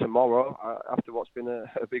tomorrow after what's been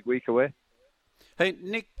a big week away. Hey,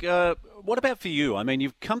 Nick, what about for you? I mean,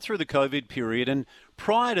 you've come through the COVID period, and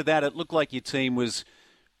prior to that, it looked like your team was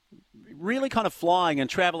really kind of flying and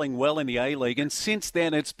travelling well in the A-League, and since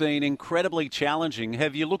then it's been incredibly challenging.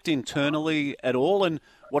 Have you looked internally at all, and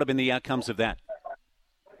what have been the outcomes of that?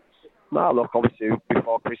 No, look, obviously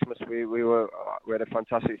before Christmas we had a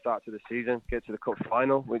fantastic start to the season, get to the cup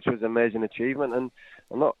final, which was an amazing achievement, and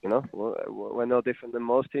look, we're no different than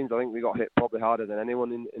most teams. I think we got hit probably harder than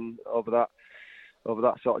anyone in over that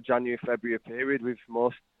sort of January, February period, with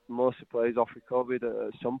most of the players off with COVID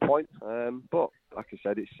at some point. But like I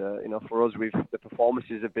said, it's for us, the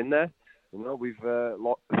performances have been there. We've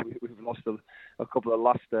lost a couple of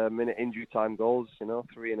last minute injury time goals,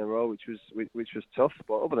 3 in a row, which was tough.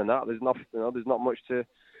 But other than that, there's not much to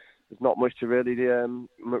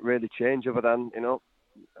really change, other than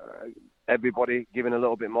everybody giving a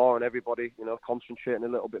little bit more, and everybody concentrating a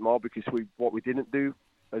little bit more, because what we didn't do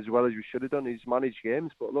as well as we should have done is manage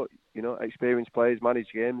games. But look, experienced players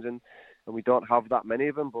manage games, and we don't have that many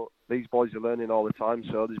of them. But these boys are learning all the time.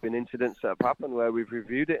 So there's been incidents that have happened where we've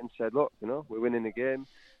reviewed it and said, look, we're winning the game.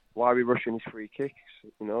 Why are we rushing these free kicks?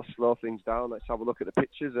 Slow things down. Let's have a look at the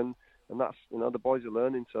pictures, and that's the boys are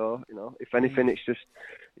learning. So if anything, it's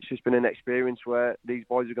just been an experience where these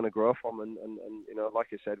boys are going to grow from, and like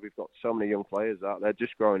I said, we've got so many young players that they're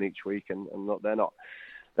just growing each week, and look,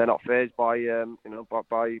 they're not fazed by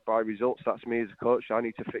by results. That's me as a coach. I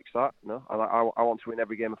need to fix that. I want to win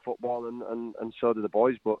every game of football, and so do the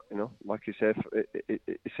boys. But like you say,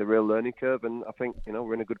 it's a real learning curve, and I think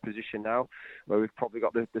we're in a good position now, where we've probably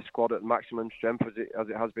got the squad at maximum strength as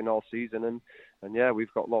it has been all season, and yeah,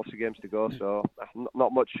 we've got lots of games to go. So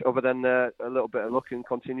not much other than a little bit of luck and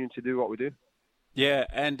continuing to do what we do. Yeah,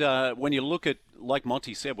 and when you look at, like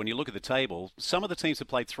Monty said, when you look at the table, some of the teams have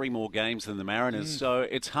played 3 more games than the Mariners, so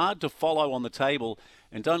it's hard to follow on the table,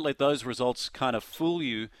 and don't let those results kind of fool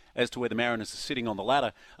you as to where the Mariners are sitting on the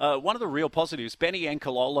ladder. One of the real positives, Benny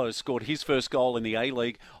Ancololo scored his first goal in the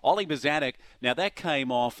A-League. Ollie Bozanic, now that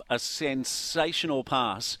came off a sensational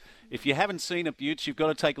pass. If you haven't seen it, Butch, you've got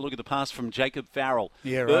to take a look at the pass from Jacob Farrell.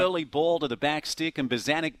 Yeah, right. Early ball to the back stick, and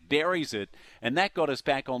Bozanic buries it. And that got us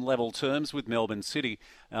back on level terms with Melbourne City.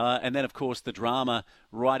 And then, of course, the drama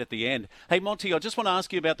right at the end. Hey, Monty, I just want to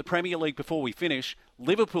ask you about the Premier League before we finish.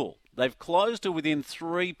 Liverpool, they've closed to within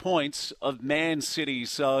 3 points of Man City,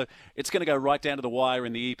 so it's going to go right down to the wire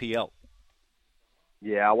in the EPL.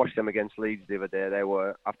 Yeah, I watched them against Leeds the other day. They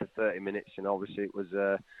were, after 30 minutes, and obviously it was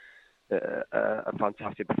a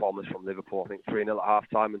fantastic performance from Liverpool. I think 3-0 at half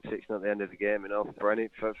time and 6-0 at the end of the game.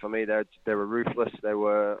 For me, they were ruthless. They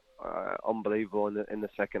were unbelievable in the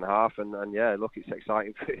second half. And yeah, look, it's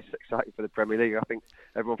exciting for the Premier League. I think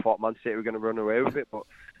everyone thought Man City were going to run away with it, but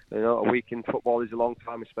a week in football is a long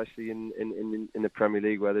time, especially in the Premier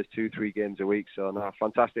League where there's 2-3 games a week. So no,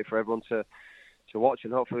 fantastic for everyone to watch,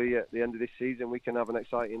 and hopefully at the end of this season we can have an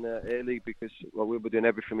exciting A-League, because we'll be doing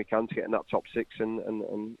everything we can to get in that top 6, and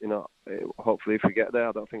hopefully if we get there,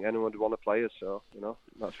 I don't think anyone would want to play us. So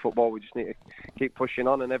that's football. We just need to keep pushing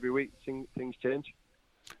on, and every week things change.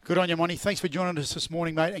 Good on you, Monty. Thanks for joining us this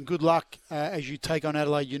morning, mate, and good luck as you take on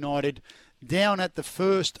Adelaide United down at the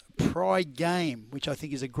first Pride game, which I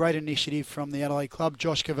think is a great initiative from the Adelaide Club.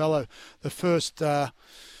 Josh Cavallo, the first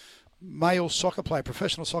male soccer player,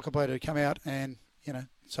 professional soccer player, to come out and,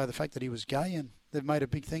 say the fact that he was gay, and they've made a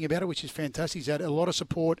big thing about it, which is fantastic. He's had a lot of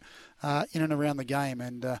support in and around the game,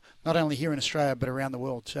 and not only here in Australia but around the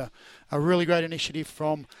world. So a really great initiative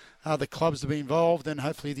from the clubs to be involved, and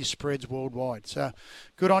hopefully this spreads worldwide. So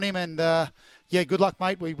good on him, and good luck,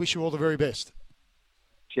 mate. We wish you all the very best.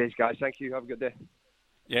 Cheers, guys. Thank you. Have a good day.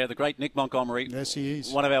 Yeah, the great Nick Montgomery. Yes, he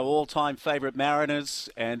is. One of our all-time favourite Mariners,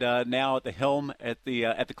 and now at the helm at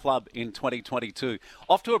the club in 2022.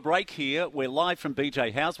 Off to a break here. We're live from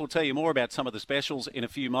BJ House. We'll tell you more about some of the specials in a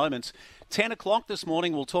few moments. 10 o'clock this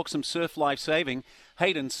morning, we'll talk some surf life-saving.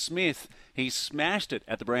 Hayden Smith, he smashed it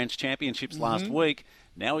at the Branch Championships last week.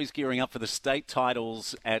 Now he's gearing up for the state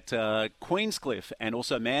titles at Queenscliff and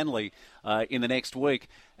also Manly in the next week.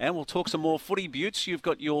 And we'll talk some more footy, Buttes. You've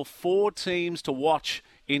got your 4 teams to watch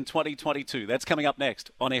in 2022. That's coming up next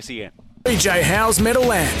on SEN. BJ Howes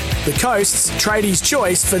Meadowland, the coast's tradies'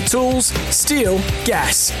 choice for tools, steel,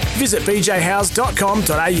 gas. Visit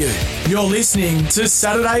bjhowes.com.au. You're listening to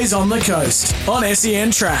Saturdays on the Coast on SEN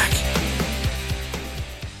Track.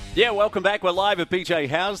 Yeah, welcome back. We're live at BJ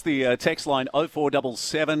House. The text line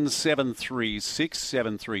 0477 736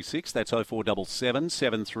 736. That's 0477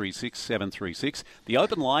 736 736. The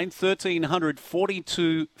open line 1300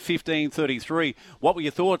 42 1533. What were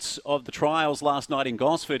your thoughts of the trials last night in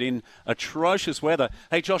Gosford in atrocious weather?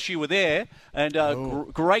 Hey, Josh, you were there, and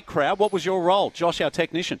great crowd. What was your role? Josh, our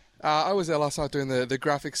technician. I was there last night doing the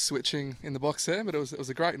graphics switching in the box there, but it was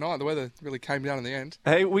a great night. The weather really came down in the end.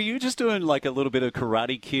 Hey, were you just doing like a little bit of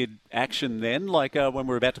Karate Kid action then, like when we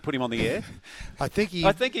were about to put him on the air? I think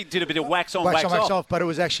he did a bit of wax on, wax off. But it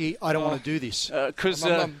was actually, I don't want to do this. Because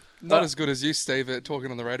I'm not as good as you, Steve, at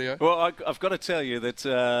talking on the radio. Well, I've got to tell you that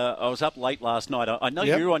I was up late last night. I know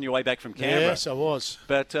you were on your way back from Canberra. Yes, I was.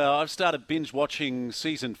 But I've started binge watching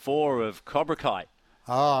season 4 of Cobra Kai.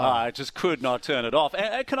 I just could not turn it off.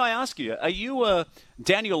 Can I ask you, are you a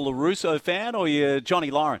Daniel LaRusso fan or are you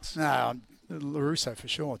Johnny Lawrence? No, I'm LaRusso for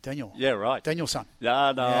sure. Daniel. Yeah, right. Daniel's son.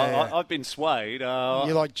 I've been swayed.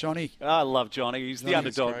 You like Johnny? I love Johnny. He's the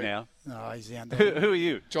underdog now. No, he's the underdog. Who are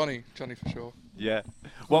you? Johnny for sure. Yeah.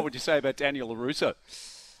 What would you say about Daniel LaRusso?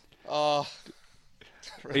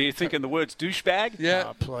 Are you thinking the words douchebag?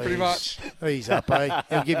 Yeah, pretty much. He's up, eh?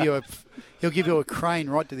 He'll give you a crane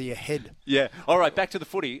right to your head. Yeah. All right, back to the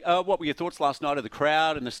footy. What were your thoughts last night of the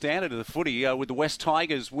crowd and the standard of the footy with the West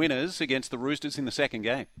Tigers winners against the Roosters in the second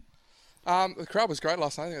game? The crowd was great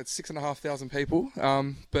last night. I think it had 6,500 people.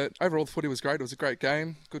 But overall, the footy was great. It was a great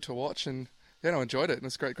game, good to watch, and I enjoyed it. And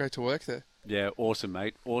it's great to work there. Yeah, awesome,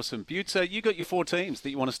 mate. Awesome. Butts, you got your 4 teams that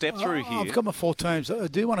you want to step through here. I've got my 4 teams. I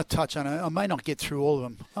do want to touch on it. I may not get through all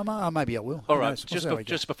of them. Maybe I will. All right,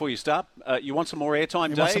 just before you start, you want some more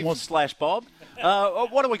airtime, Dave / Bob?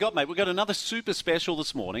 What do we got, mate? We've got another super special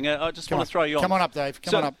this morning. I just want to throw you on. Come on up, Dave.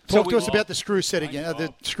 Come on up. Talk to us about the screw set again,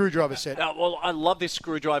 the screwdriver set. Well, I love this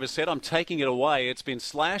screwdriver set. I'm taking it away. It's been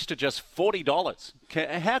slashed to just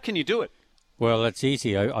 $40. How can you do it? Well, that's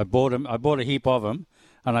easy. I bought a heap of them,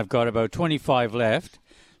 and I've got about 25 left.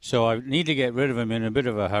 So I need to get rid of them in a bit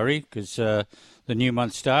of a hurry because the new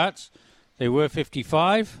month starts. They were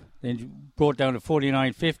 $55. Then brought down to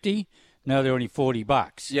 $49.50. Now they're only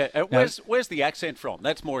 $40. Yeah. Where's the accent from?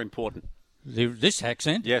 That's more important. This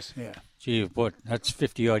accent? Yes. Yeah. Gee, that's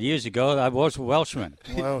 50-odd years ago. I was a Welshman.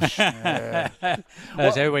 Welsh, yeah.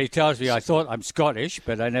 As everybody tells me, I thought I'm Scottish,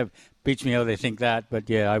 but I never beats me how they think that. But,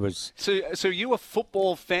 yeah, I was... So you a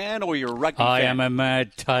football fan or you're a rugby fan? I am a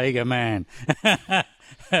mad Tiger man.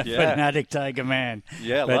 Fanatic Tiger man.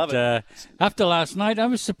 Yeah, but, love it. After last night, I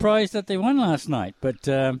was surprised that they won last night. But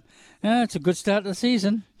it's a good start to the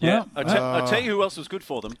season. Yeah. I'll tell you who else was good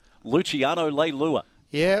for them. Luciano Leilua.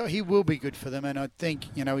 Yeah, he will be good for them, and I think,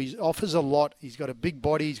 he offers a lot. He's got a big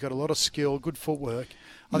body, he's got a lot of skill, good footwork.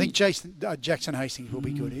 I think Jackson Hastings will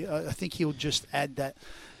be good. I think he'll just add that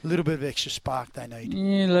little bit of extra spark they need.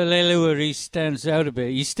 Yeah, Leilua, he stands out a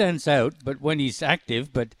bit. He stands out, but when he's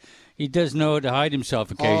active, but he does know to hide himself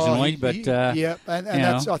occasionally. I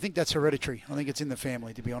think that's hereditary. I think it's in the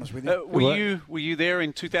family, to be honest with you. Were you there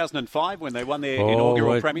in 2005 when they won their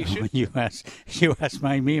inaugural premiership? You asked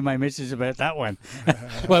me and my missus about that one.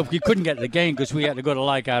 Well, we couldn't get the game because we had to go to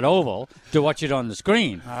Leichhardt Oval to watch it on the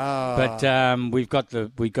screen. But we've got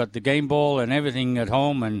the game ball and everything at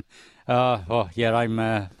home, and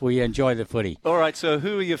we enjoy the footy. All right, so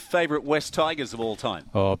who are your favourite West Tigers of all time?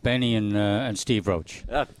 Oh, Benny and Steve Roach.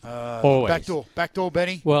 Always. Backdoor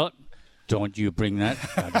Benny. Well, don't you bring that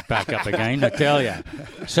back up again, I tell you.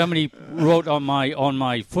 Somebody wrote on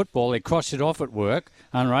my football, they crossed it off at work,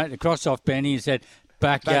 they crossed off Benny and said,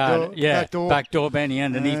 backyard, backdoor Benny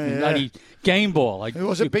underneath the bloody game ball. Who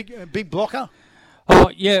was it, big blocker? Oh,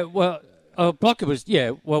 yeah, well, blocker was,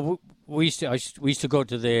 we used to go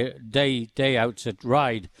to their day outs at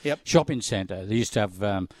Ryde Shopping Centre. They used to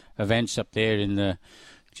have events up there in the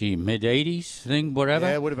mid-'80s thing, whatever.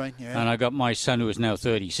 Yeah, it would have been, yeah. And I got my son, who is now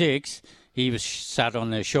 36. He was sat on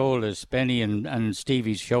their shoulders, Benny and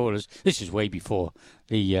Stevie's shoulders. This is way before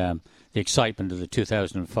the excitement of the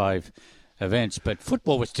 2005 events, but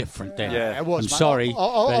football was different then. Yeah, it was. I'm sorry.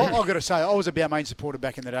 I've got to say, I was a Balmain supporter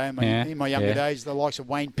back in the day. In my younger days, the likes of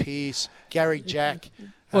Wayne Pearce, Gary Jack,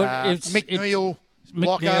 Mick Neal,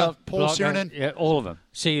 Blocker, Paul Sirenen. Yeah, all of them.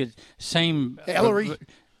 See, same... Ellery.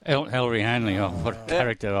 Ellery Hanley, what a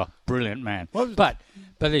character, brilliant man. But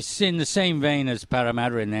it's in the same vein as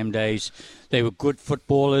Parramatta in them days. They were good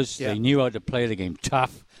footballers. Yeah. They knew how to play the game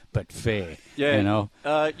tough but fair. Yeah.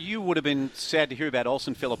 You would have been sad to hear about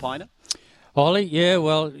Olsen Filipina. Ollie, yeah,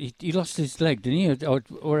 well, he lost his leg, didn't he? Or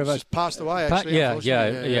whatever. Just passed away, actually.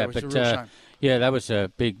 Yeah. But that was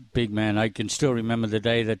a big man. I can still remember the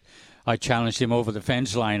day that I challenged him over the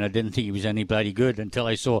fence line. I didn't think he was any bloody good until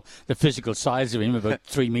I saw the physical size of him about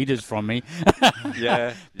 3 meters from me.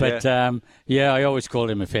 I always called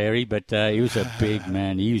him a fairy, but he was a big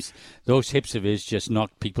man. Those hips of his just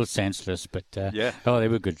knocked people senseless, but they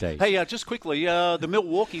were good days. Hey, just quickly, the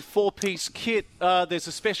Milwaukee 4-piece kit, there's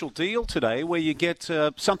a special deal today where you get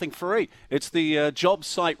something free. It's the job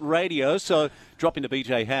site radio, so drop into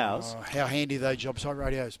BJ House. How handy are those job site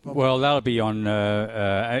radios, Bob? Well, that'll be on,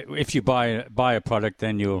 if you buy a product,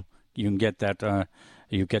 then you can get that.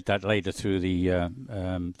 You get that later through the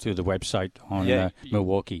website on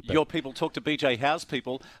Milwaukee. Your people talk to BJ House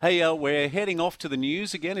people. Hey, we're heading off to the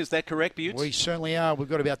news again. Is that correct, Butts? We certainly are. We've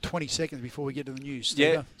got about 20 seconds before we get to the news.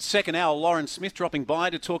 Steve. Yeah, second hour, Lauren Smith dropping by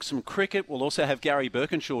to talk some cricket. We'll also have Gary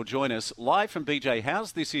Birkinshaw join us live from BJ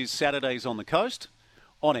House. This is Saturdays on the Coast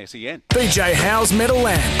on SEN. BJ House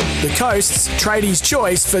Meadowland, the coast's tradies'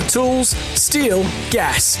 choice for tools, steel,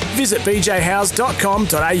 gas. Visit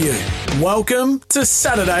bjhouse.com.au. Welcome to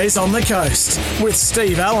Saturdays on the Coast with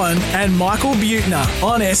Steve Allen and Michael Butner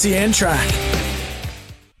on SEN Track.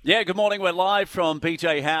 Yeah, good morning. We're live from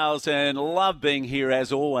BJ House and love being here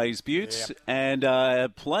as always, Butts. Yep.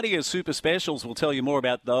 And plenty of super specials. We'll tell you more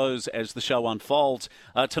about those as the show unfolds.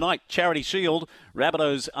 Tonight, Charity Shield,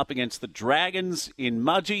 Rabbitohs up against the Dragons in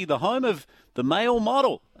Mudgee, the home of the male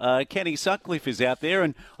model. Kenny Sutcliffe is out there,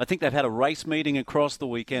 and I think they've had a race meeting across the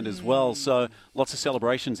weekend as well. So lots of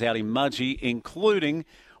celebrations out in Mudgee, including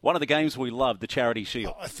one of the games we love, the Charity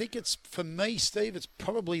Shield. I think it's, for me, Steve, it's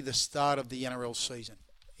probably the start of the NRL season.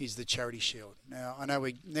 Is the Charity Shield. Now, I know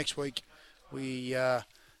next week we have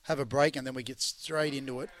a break and then we get straight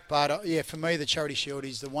into it. But, for me, the Charity Shield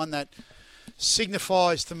is the one that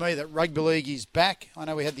signifies to me that rugby league is back. I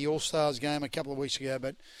know we had the All-Stars game a couple of weeks ago,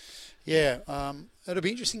 but, it'll be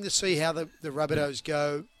interesting to see how the Rabbitohs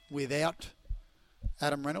go without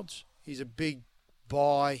Adam Reynolds. He's a big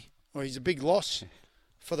loss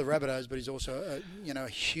for the Rabbitohs, but he's also, a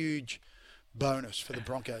huge bonus for the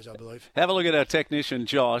Broncos, I believe. Have a look at our technician,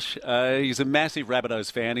 Josh. He's a massive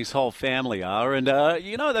Rabbitohs fan. His whole family are. And,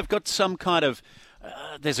 they've got some kind of...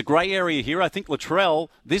 there's a grey area here. I think Latrell,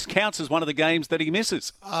 this counts as one of the games that he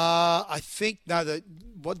misses. I think,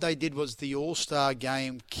 what they did was the All-Star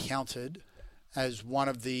game counted as one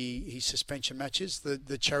of his suspension matches.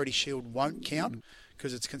 The Charity Shield won't count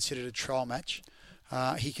because it's considered a trial match.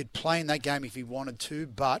 He could play in that game if he wanted to,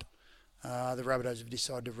 but the Rabbitohs have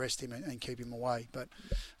decided to rest him and keep him away. But,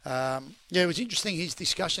 it was interesting, his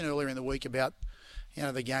discussion earlier in the week about,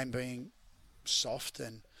 the game being soft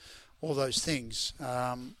and all those things.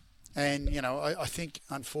 I think,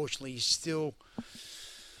 unfortunately, he still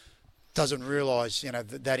doesn't realise,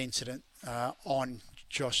 that incident on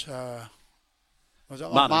Josh...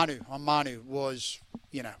 Manu was,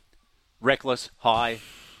 reckless, high.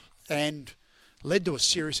 And led to a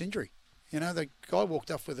serious injury. The guy walked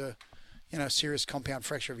off with a, serious compound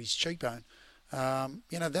fracture of his cheekbone.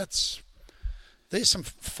 There's some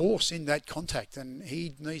force in that contact, and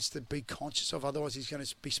he needs to be conscious of, otherwise he's going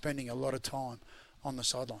to be spending a lot of time on the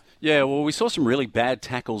sideline. Yeah, well, we saw some really bad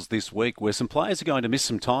tackles this week where some players are going to miss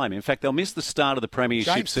some time. In fact, they'll miss the start of the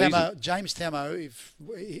Premiership season. James Tamou,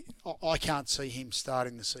 I can't see him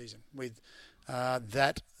starting the season with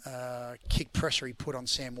that kick pressure he put on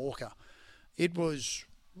Sam Walker. It was,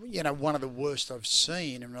 one of the worst I've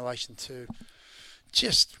seen in relation to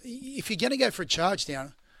just, if you're going to go for a charge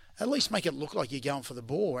down, at least make it look like you're going for the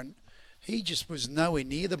ball. And he just was nowhere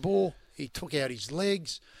near the ball. He took out his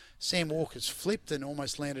legs. Sam Walker's flipped and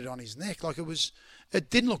almost landed on his neck. It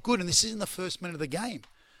didn't look good, and this isn't the first minute of the game.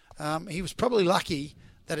 He was probably lucky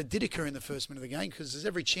that it did occur in the first minute of the game, because there's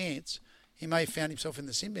every chance he may have found himself in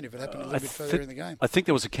the sin bin if it happened a little bit further in the game. I think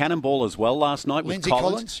there was a cannonball as well last night with Lindsay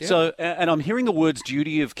Collins. Yeah. So, and I'm hearing the words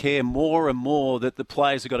duty of care more and more, that the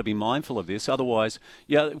players have got to be mindful of this. Otherwise,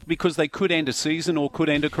 because they could end a season or could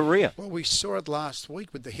end a career. Well, we saw it last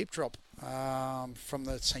week with the hip drop from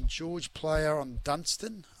the St. George player on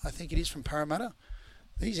Dunstan, I think it is, from Parramatta.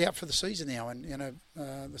 He's out for the season now, and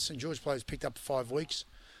the St. George player's picked up 5 weeks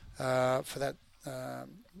for that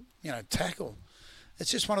tackle. It's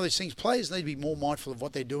just one of those things. Players need to be more mindful of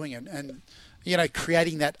what they're doing and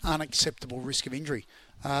creating that unacceptable risk of injury.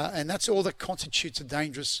 And that's all that constitutes a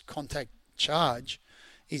dangerous contact charge,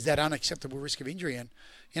 is that unacceptable risk of injury. And,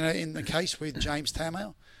 in the case with James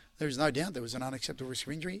Tamou, there is no doubt there was an unacceptable risk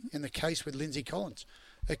of injury. In the case with Lindsay Collins,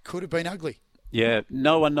 it could have been ugly. Yeah,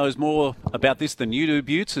 no one knows more about this than you do,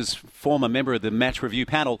 Butts, as former member of the match review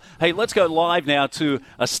panel. Hey, let's go live now to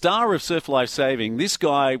a star of Surf Life Saving. This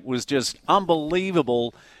guy was just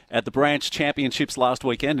unbelievable at the Branch Championships last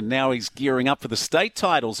weekend, and now he's gearing up for the state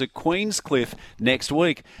titles at Queenscliff next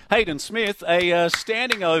week. Hayden Smith, a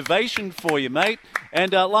standing ovation for you, mate.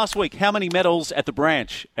 And last week, how many medals at the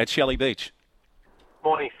Branch at Shelley Beach?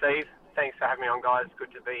 Morning, Steve. Thanks for having me on, guys.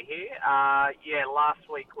 Good to be here. Last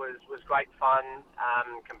week was great fun.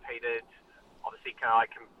 Competed, obviously, I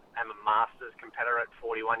am a Masters competitor at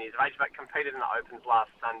 41 years of age, but competed in the Opens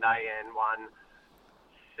last Sunday and won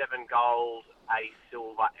 7 gold, a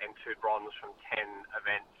silver and 2 bronze from 10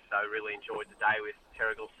 events. So really enjoyed the day with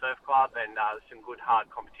Terrigal Surf Club, and some good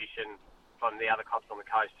hard competition from the other clubs on the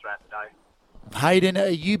coast throughout the day. Hayden, are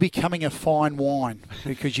you becoming a fine wine?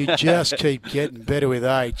 Because you just keep getting better with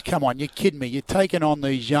age. Come on, you're kidding me. You're taking on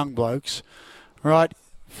these young blokes, right,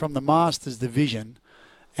 from the Masters division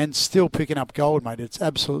and still picking up gold, mate. It's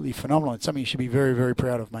absolutely phenomenal. It's something you should be very, very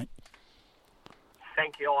proud of, mate.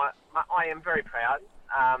 Thank you. I am very proud.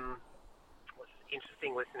 It was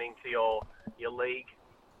interesting listening to your league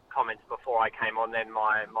comments before I came on. Then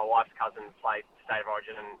my wife's cousin played State of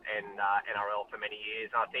Origin and NRL for many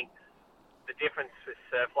years. And I think the difference with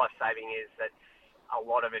Surf Life Saving is that a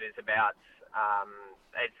lot of it is about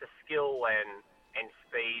it's a skill and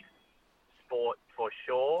speed sport for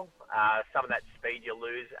sure. Some of that speed you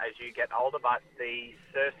lose as you get older, but the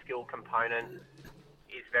surf skill component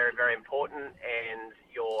is very, very important, and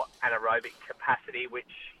your anaerobic capacity,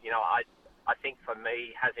 which I think for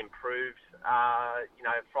me has improved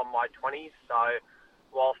from my 20s. So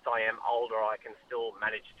whilst I am older, I can still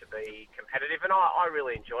manage to be competitive, and I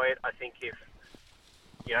really enjoy it. I think if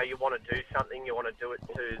you want to do something, you want to do it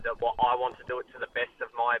I want to do it to the best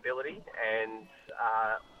of my ability, and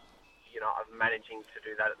I'm managing to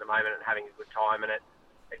do that at the moment and having a good time, and it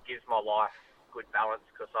gives my life good balance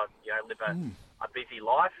because I live a busy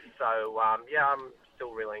life. So I'm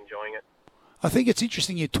still really enjoying it. I think it's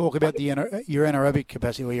interesting you talk about your anaerobic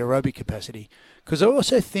capacity or your aerobic capacity, because I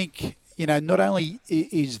also think not only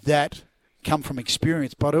is that come from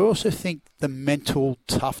experience, but I also think the mental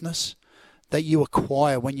toughness that you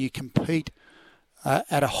acquire when you compete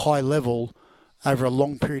at a high level over a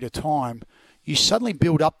long period of time, you suddenly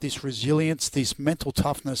build up this resilience, this mental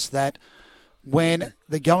toughness that when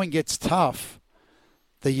the going gets tough,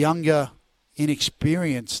 the younger,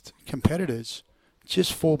 inexperienced competitors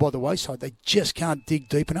just fall by the wayside. They just can't dig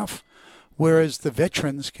deep enough, whereas the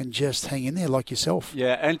veterans can just hang in there like yourself.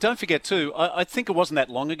 Yeah, and don't forget too, I think it wasn't that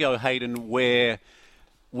long ago, Hayden, where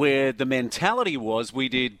the mentality was we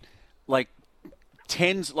did like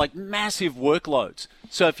massive workloads.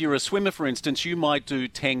 So if you're a swimmer, for instance, you might do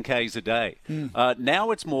 10Ks a day.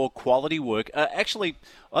 Now it's more quality work. Actually,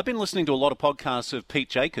 I've been listening to a lot of podcasts of Pete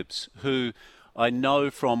Jacobs, who I know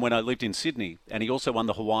from when I lived in Sydney, and he also won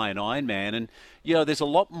the Hawaiian Ironman. And there's a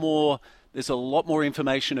lot more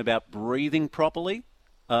information about breathing properly.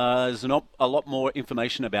 There's a lot more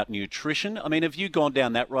information about nutrition. I mean, have you gone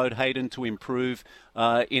down that road, Hayden, to improve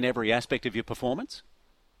in every aspect of your performance?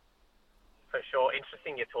 For sure.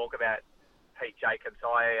 Interesting you talk about Pete Jacobs.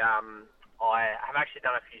 I have actually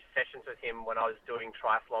done a few sessions with him when I was doing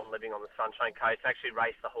triathlon living on the Sunshine Coast. I actually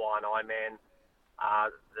raced the Hawaiian Ironman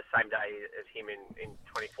the same day as him in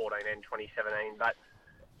 2014 and 2017. But,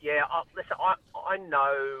 yeah, listen, I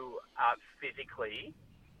know physically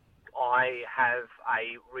I have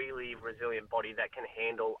a really resilient body that can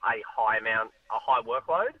handle a high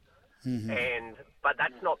workload. But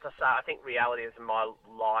that's not to say, I think reality is in my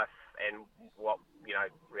life and what,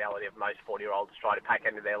 reality of most 40-year-olds try to pack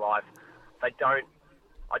into their life. I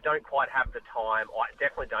don't quite have the time. I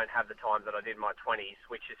definitely don't have the time that I did in my 20s,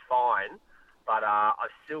 which is fine. But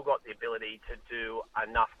I've still got the ability to do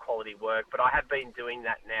enough quality work. But I have been doing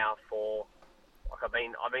that now for, I've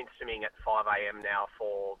been swimming at 5 a.m. now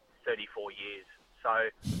for 34 years. So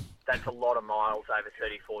that's a lot of miles over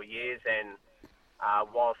 34 years. And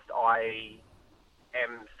whilst I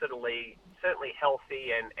am certainly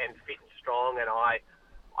healthy and fit and strong, and I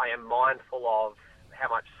am mindful of how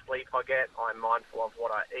much sleep I get, I'm mindful of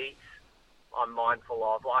what I eat, I'm mindful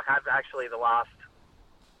of, I've actually the last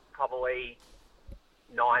probably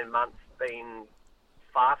 9 months been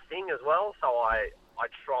fasting as well, so I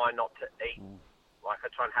try not to eat, I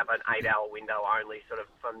try and have an 8-hour window only, sort of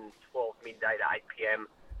from 12 midday to 8 p.m.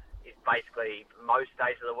 is basically most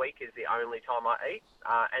days of the week is the only time I eat,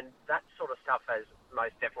 and that sort of stuff has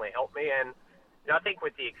most definitely helped me. And I think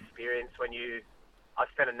with the experience, I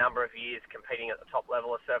spent a number of years competing at the top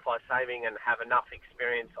level of surf life saving and have enough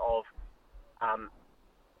experience of,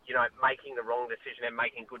 making the wrong decision and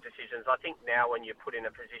making good decisions. I think now when you're put in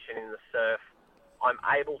a position in the surf, I'm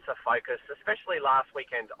able to focus, especially last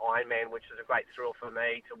weekend's Ironman, which was a great thrill for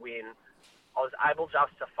me to win. I was able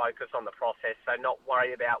just to focus on the process, so not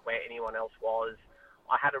worry about where anyone else was.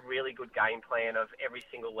 I had a really good game plan of every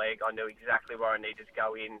single leg. I knew exactly where I needed to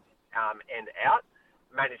go in and out,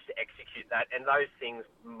 managed to execute that, and those things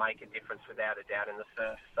make a difference without a doubt in the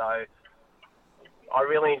surf. So I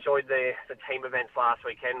really enjoyed the team events last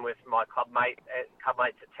weekend with my clubmates at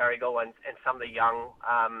Terrigal and some of the young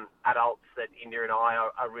adults that India and I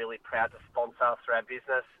are really proud to sponsor through our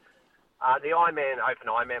business. The Open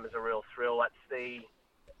Ironman was a real thrill. I've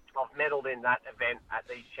medalled in that event at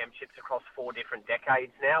these championships across 4 different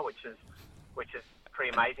decades now, which is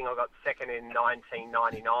pretty amazing. I got second in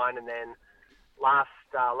 1999, and then last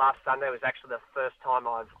Sunday was actually the first time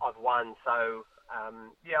I've won. So I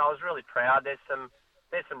was really proud. There's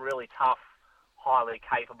some really tough, highly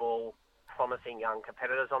capable, promising young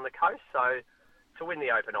competitors on the coast. So to win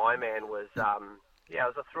the Open Ironman was it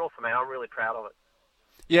was a thrill for me. I'm really proud of it.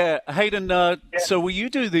 Yeah, Hayden. So will you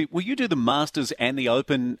do the Masters and the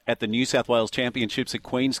Open at the New South Wales Championships at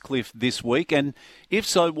Queenscliff this week? And if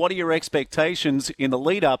so, what are your expectations in the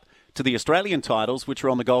lead up to the Australian titles, which are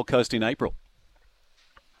on the Gold Coast in April?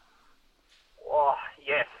 Oh,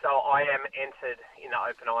 yes. So I am entered in the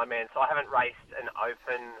Open Ironman. So I haven't raced an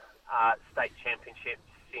Open state championship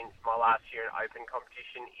since my last year in Open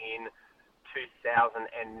competition in 2009.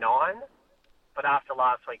 But after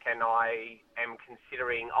last weekend, I am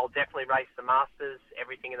considering, I'll definitely race the Masters,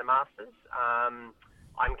 everything in the Masters.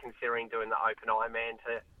 I'm considering doing the Open Ironman.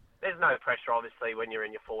 There's no pressure, obviously, when you're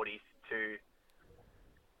in your 40s to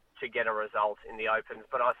get a result in the Opens,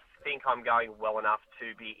 but I think I'm going well enough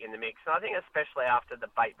to be in the mix. And I think especially after the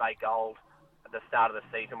Bait Bay Gold at the start of the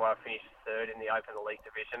season where I finished 3rd in the Open Elite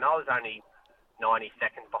Division, I was only 90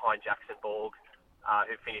 seconds behind Jackson Borg,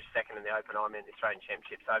 who finished 2nd in the Open Ironman Australian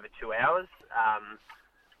Championships over 2 hours. I'm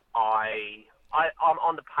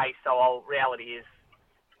on the pace, so reality is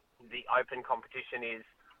the Open competition is,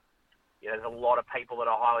 there's a lot of people that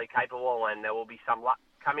are highly capable, and there will be some luck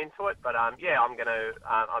come into it. But I'm entered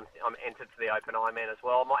for the Open Ironman as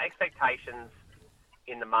well. My expectations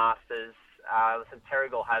in the Masters, listen,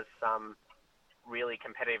 Terrigal has some really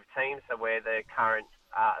competitive teams. So we're the current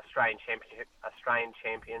Australian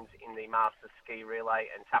champions in the Masters Ski Relay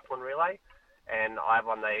and Taplin Relay, and I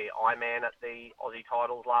won the Ironman at the Aussie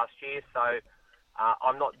titles last year. So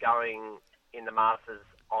I'm not going in the Masters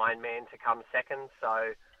Ironman to come second.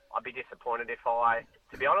 So I'd be disappointed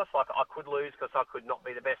to be honest, like I could lose because I could not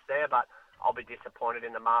be the best there, but I'll be disappointed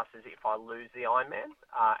in the Masters if I lose the Ironman,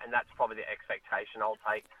 and that's probably the expectation I'll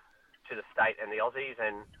take to the state and the Aussies,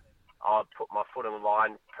 and I'll put my foot on the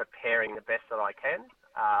line preparing the best that I can,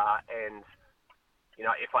 and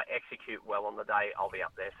if I execute well on the day, I'll be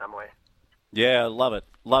up there somewhere. Yeah, love it.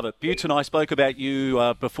 Butch and I spoke about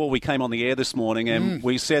you before we came on the air this morning, and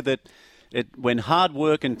we said that when hard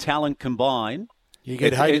work and talent combine, you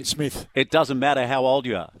get Hayden Smith. It doesn't matter how old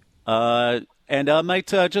you are.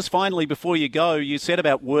 Mate, just finally, before you go, you said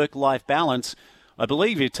about work-life balance. I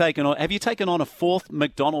believe have you taken on a fourth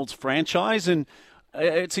McDonald's franchise? And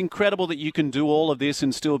it's incredible that you can do all of this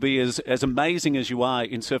and still be as amazing as you are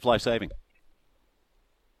in surf life saving.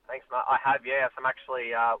 Thanks, mate. I have, yes. I'm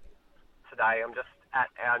actually, today, I'm just at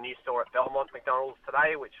our new store at Belmont McDonald's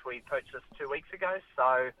today, which we purchased 2 weeks ago.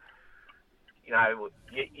 So, you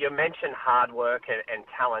mentioned hard work and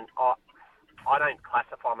talent. I don't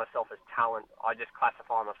classify myself as talent. I just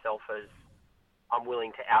classify myself as I'm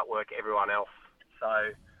willing to outwork everyone else. So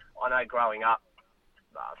I know growing up,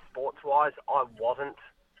 sports-wise, I wasn't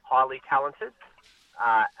highly talented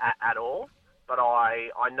at all, but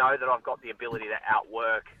I know that I've got the ability to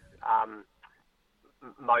outwork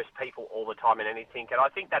most people all the time in anything, and I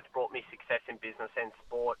think that's brought me success in business and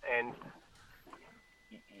sport, and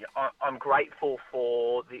I'm grateful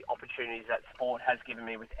for the opportunities that sport has given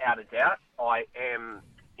me, without a doubt. I am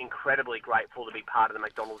incredibly grateful to be part of the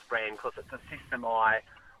McDonald's brand because it's a system I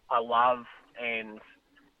love, and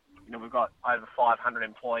we've got over 500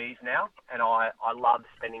 employees now, and I love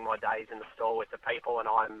spending my days in the store with the people, and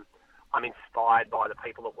I'm inspired by the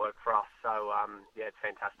people that work for us. So it's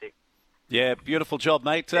fantastic. Yeah, beautiful job,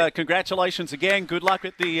 mate. Congratulations again. Good luck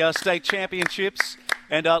at the state championships,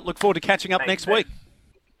 and look forward to catching up next week.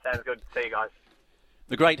 Sounds good. See you guys.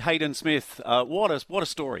 The great Hayden Smith. What a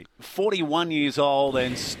story. 41 years old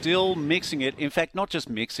and still mixing it. In fact, not just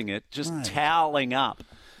mixing it, just toweling up,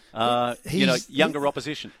 younger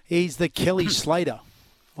opposition. He's the Kelly Slater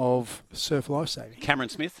of surf lifesaving. Cameron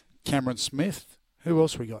Smith. Who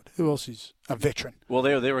else we got? Who else is a veteran? Well,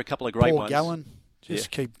 there are a couple of great Paul ones. Gallen.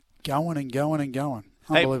 Keep going and going and going.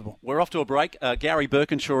 Unbelievable. Hey, we're off to a break. Gary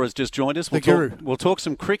Birkinshaw has just joined us. We'll talk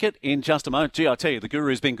some cricket in just a moment. Gee, I tell you, the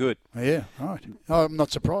Guru's been good. Yeah, right. I'm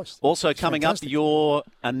not surprised. Also coming up, your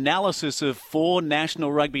analysis of 4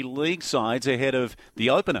 National Rugby League sides ahead of the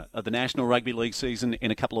opener of the National Rugby League season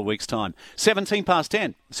in a couple of weeks' time.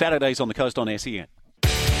 10:17, Saturdays on the Coast on SEN.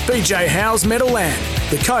 BJ Howes Meadowland,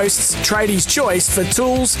 the Coast's tradies' choice for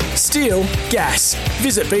tools, steel, gas.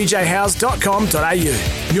 Visit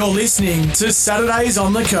bjhowes.com.au. You're listening to Saturdays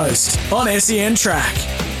on the Coast on SEN Track.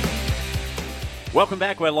 Welcome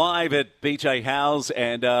back. We're live at BJ Howes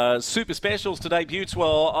and super specials today, Butts.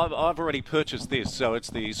 Well, I've already purchased this, so it's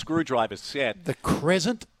the screwdriver set. The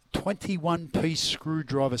Crescent 21-piece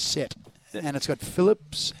screwdriver set. And it's got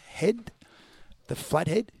Phillips head, the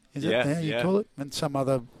flathead. Is it how you call it? And some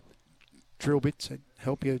other drill bits that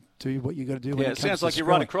help you do what you got to do. It sounds like you're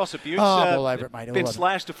right across it, Butts. All over it, mate. Been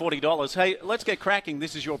slashed to $40. Hey, let's get cracking.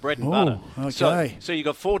 This is your bread and butter. Okay. So you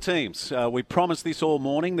got 4 teams. We promised this all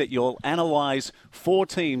morning that you'll analyse 4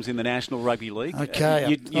 teams in the National Rugby League.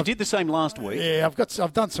 Okay. You did the same last week. Yeah,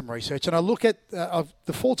 I've done some research, and I look at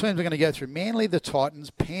the 4 teams we're going to go through: Manly, the Titans,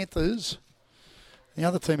 Panthers. The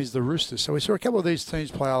other team is the Roosters. So we saw a couple of these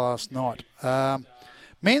teams play last night.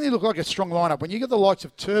 Manly look like a strong lineup. When you get the likes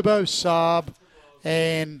of Turbo, Saab,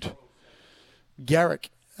 and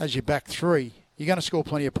Garrick as your back 3, you're going to score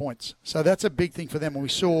plenty of points. So that's a big thing for them. And we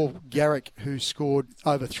saw Garrick, who scored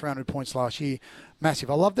over 300 points last year,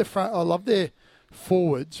 massive. I love their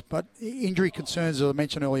forwards, but injury concerns, as I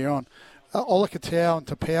mentioned earlier on. Olakau'atu and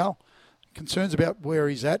Tapau, concerns about where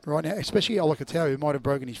he's at right now, especially Olakau'atu, who might have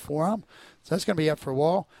broken his forearm. So that's going to be out for a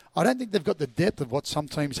while. I don't think they've got the depth of what some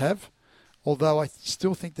teams have. Although I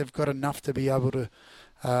still think they've got enough to be able to,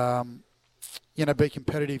 be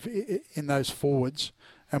competitive in those forwards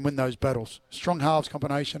and win those battles. Strong halves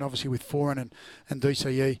combination, obviously, with Foran and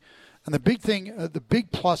DCE. And the big thing, the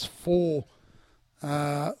big plus for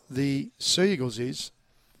the Sea Eagles is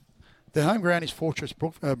their home ground is Fortress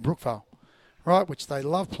Brookvale, right, which they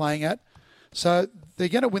love playing at. So they're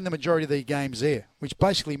going to win the majority of their games there, which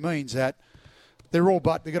basically means that they've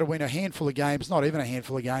got to win a handful of games, not even a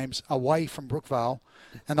handful of games, away from Brookvale,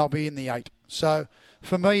 and they'll be in the 8. So,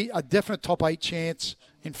 for me, a definite top 8 chance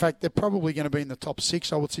In fact, they're probably going to be in the top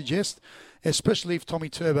 6, I would suggest, especially if Tommy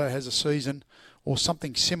Turbo has a season or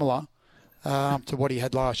something similar to what he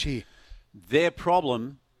had last year. Their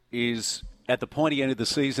problem is at the pointy end of the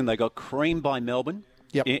season, they got creamed by Melbourne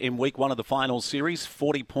in week 1 of the finals series,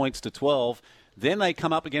 40 points to 12. Then they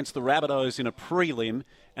come up against the Rabbitohs in a prelim,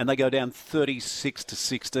 and they go down 36 to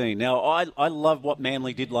 16. Now, I love what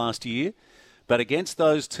Manly did last year, but against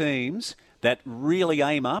those teams that really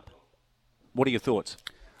aim up, what are your thoughts?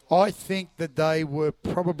 I think that they were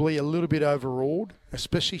probably a little bit overawed,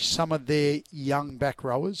 especially some of their young back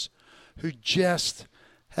rowers who just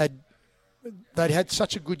they'd had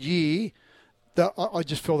such a good year that I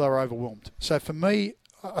just feel they were overwhelmed. So for me,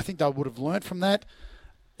 I think they would have learned from that.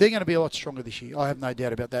 They're going to be a lot stronger this year. I have no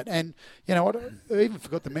doubt about that. And you know what? I even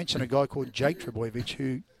forgot to mention a guy called Jake Trebojevic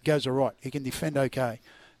who goes all right. He can defend okay.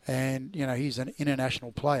 And, you know, he's an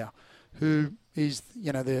international player who is,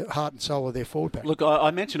 you know, the heart and soul of their forward pack. Look, I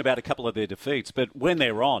mentioned about a couple of their defeats, but when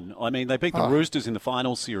they're on, I mean, they beat the Roosters in the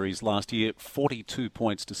final series last year, 42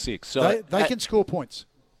 points to 6. So they can score points.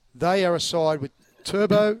 They are a side with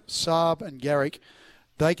Turbo, Saab and Garrick.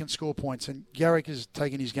 They can score points. And Garrick has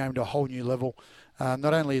taken his game to a whole new level,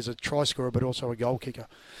 not only as a try scorer, but also a goal kicker.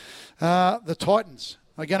 The Titans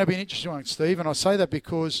are going to be an interesting one, Steve, and I say that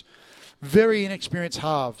because very inexperienced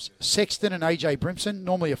halves. Sexton and AJ Brimson,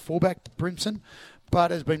 normally a fullback Brimson,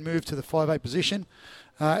 but has been moved to the 5'8 position.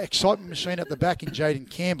 Excitement machine at the back in Jaden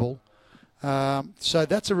Campbell. So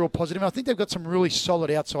that's a real positive. I think they've got some really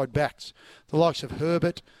solid outside backs, the likes of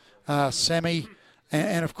Herbert, Sammy,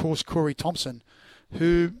 and of course Corey Thompson,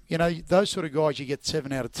 who, you know, those sort of guys you get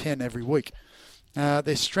 7 out of 10 every week.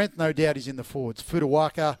 Their strength, no doubt, is in the forwards.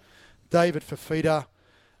 Futawaka, David Fafita,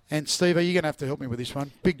 and Steve, are you going to have to help me with this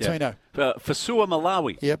one? Big Tino. Fasua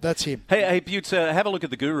Malawi. Yep, that's him. Hey, Butts, have a look at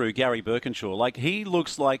the guru, Gary Birkinshaw. Like, he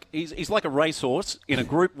looks like he's like a racehorse in a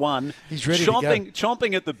Group 1. He's ready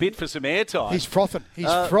chomping at the bit for some airtime. He's frothing.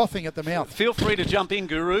 He's frothing at the mouth. Feel free to jump in,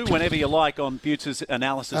 Guru, whenever you like on Butts'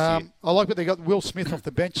 analysis here. I like what they got. Will Smith off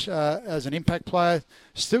the bench as an impact player.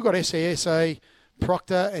 Still got SASA,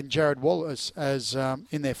 Proctor and Jared Wallace as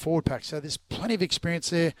in their forward pack. So there's plenty of experience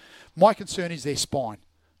there. My concern is their spine.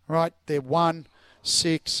 Right, they're 1,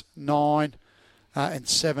 6, 9, and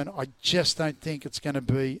 7. I just don't think it's going to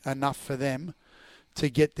be enough for them to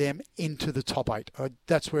get them into the top 8.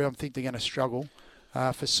 That's where I think they're going to struggle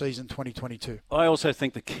for season 2022. I also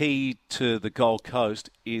think the key to the Gold Coast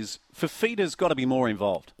is Fafita's got to be more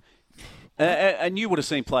involved. And you would have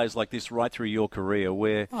seen players like this right through your career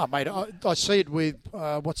where... Oh, mate, I see it with,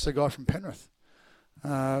 what's the guy from Penrith?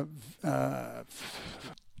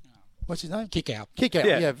 What's his name? Kick-out.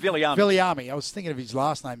 Yeah, Viliami. Viliami. I was thinking of his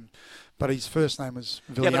last name, but his first name was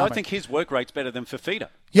Viliami. Yeah, but I think his work rate's better than Fafita.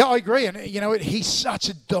 Yeah, I agree. And, you know, he's such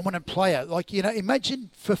a dominant player. Like, you know, imagine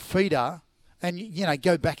Fafita and, you know,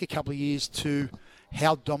 go back a couple of years to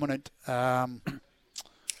how dominant...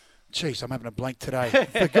 Jeez, I'm having a blank today.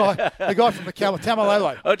 The guy from the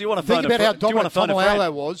Tamalolo. Oh, do you want to think about how dominant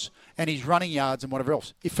Tamalolo was and his running yards and whatever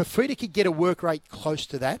else. If Fafita could get a work rate close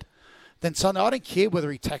to that, then suddenly I don't care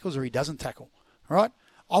whether he tackles or he doesn't tackle, right?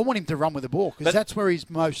 I want him to run with the ball because that's where he's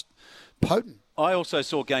most potent. I also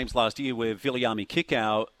saw games last year where Viliami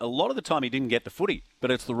Kikau, a lot of the time he didn't get the footy,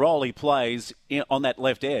 but it's the role he plays on that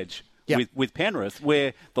left edge with Penrith,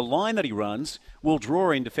 where the line that he runs will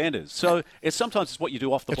draw in defenders. So sometimes it's what you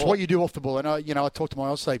do off the ball. It's what you do off the ball. And I talk to my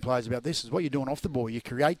Australian players about this, is what you're doing off the ball. You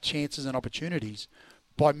create chances and opportunities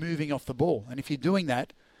by moving off the ball. And if you're doing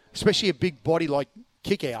that, especially a big body like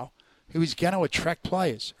Kikau, who is going to attract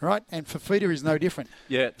players, right? And Fafita is no different.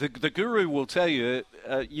 Yeah, the guru will tell you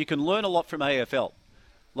you can learn a lot from AFL.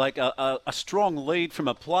 Like a strong lead from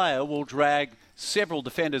a player will drag several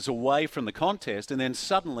defenders away from the contest, and then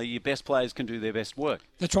suddenly your best players can do their best work.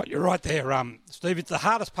 That's right, you're right there, Steve. It's the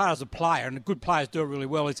hardest part as a player, and the good players do it really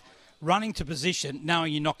well, is running to position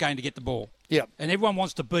knowing you're not going to get the ball. Yeah. And everyone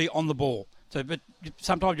wants to be on the ball. So, but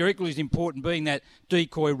sometimes you're equally as important being that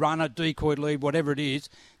decoy runner, decoy lead, whatever it is,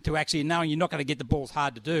 to actually knowing you're not going to get the ball is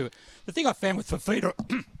hard to do. The thing I found with Fafita,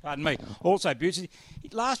 pardon me, also Butts,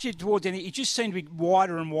 last year towards the end, he just seemed to be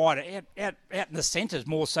wider and wider, out in the centres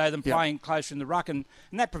more so than playing closer in the ruck, and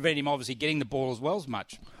that prevented him obviously getting the ball as well as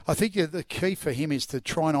much. I think the key for him is to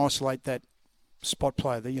try and isolate that spot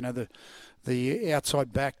player, the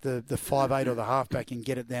outside back, the 5'8" or the halfback, and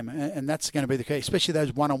get at them, and that's going to be the key, especially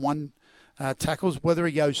those one-on-one tackles, whether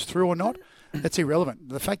he goes through or not, that's irrelevant.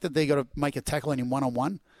 The fact that they've got to make a tackle on him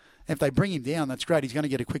one-on-one, if they bring him down, that's great. He's going to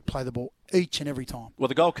get a quick play the ball each and every time. Well,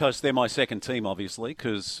 the Gold Coast, they're my second team, obviously,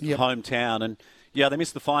 because hometown. And, yeah, they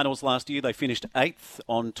missed the finals last year. They finished 8th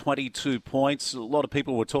on 22 points. A lot of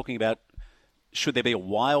people were talking about should there be a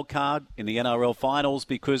wild card in the NRL finals?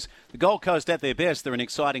 Because the Gold Coast, at their best, they're an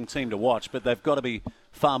exciting team to watch, but they've got to be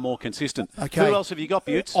far more consistent. Okay. Who else have you got,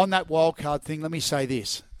 Butts? On that wild card thing, let me say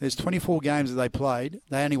this. There's 24 games that they played.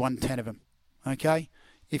 They only won 10 of them. Okay?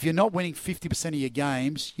 If you're not winning 50% of your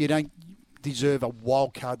games, you don't deserve a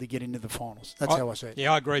wild card to get into the finals. That's how I see it.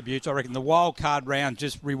 Yeah, I agree, Butts. I reckon the wild card round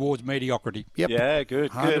just rewards mediocrity. Yep. Yeah,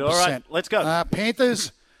 good. 100%. All right, let's go.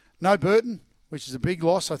 Panthers, no Burton, which is a big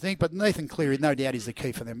loss, I think, but Nathan Cleary, no doubt, is the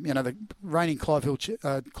key for them. You know, the reigning Clive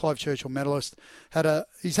Churchill medalist,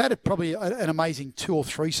 he's had probably an amazing 2 or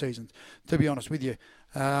 3 seasons, to be honest with you.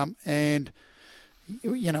 And,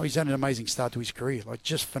 you know, he's had an amazing start to his career, like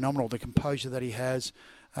just phenomenal, the composure that he has,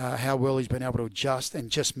 how well he's been able to adjust and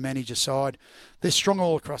just manage a side. They're strong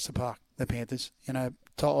all across the park, the Panthers, you know,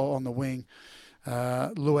 To'o on the wing,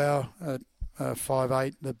 Luau at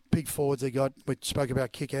 5'8", the big forwards they got, we spoke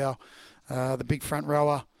about Kikau, the big front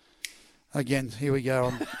rower. Again, here we go.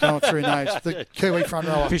 I'm going through names. The Kiwi front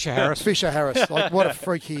rower. Fisher Harris. Like, what a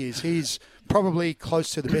freak he is. He's probably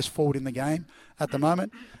close to the best forward in the game at the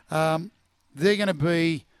moment. They're going to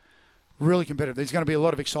be really competitive. There's going to be a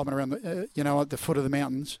lot of excitement around at the foot of the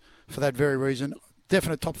mountains for that very reason.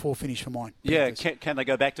 Definite top 4 finish for mine. Yeah, can they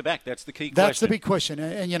go back-to-back? That's the key question. That's the big question.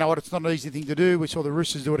 And you know what? It's not an easy thing to do. We saw the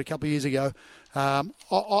Roosters do it a couple of years ago. I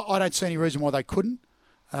don't see any reason why they couldn't.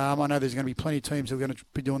 I know there's going to be plenty of teams who are going to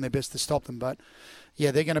be doing their best to stop them, but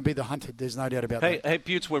yeah, they're going to be the hunted. There's no doubt about that. Hey,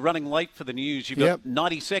 Butts, we're running late for the news. You've got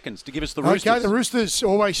 90 seconds to give us the Roosters. Okay, the Roosters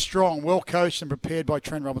always strong, well coached and prepared by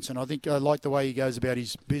Trent Robinson. I think I like the way he goes about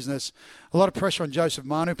his business. A lot of pressure on Joseph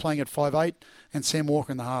Manu playing at 5'8", and Sam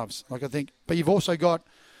Walker in the halves. But you've also got,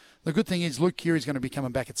 the good thing is Luke Keary's going to be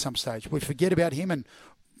coming back at some stage. We forget about him and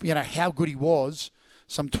you know how good he was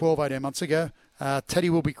some 12, 18 months ago. Teddy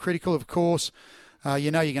will be critical, of course.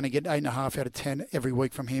 You know you're going to get 8.5 out of 10 every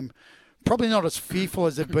week from him. Probably not as fearful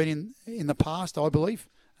as they've been in the past, I believe.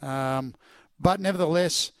 But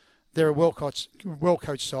nevertheless, they're a well-coached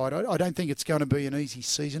side. I don't think it's going to be an easy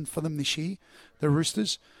season for them this year, the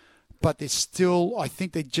Roosters. But they're still, I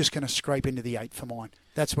think they're just going to scrape into the 8 for mine.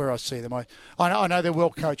 That's where I see them. I know they're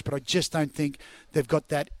well-coached, but I just don't think they've got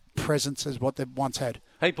that presence as what they've once had.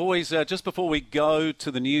 Hey, boys, just before we go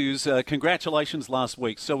to the news, congratulations last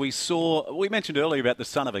week. So we mentioned earlier about the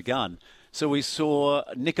son of a gun. So we saw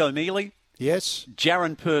Nick O'Mealy. Yes.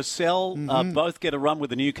 Jaron Purcell both get a run with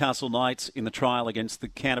the Newcastle Knights in the trial against the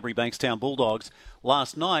Canterbury Bankstown Bulldogs.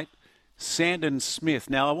 Last night, Sandon Smith.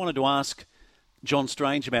 Now, I wanted to ask John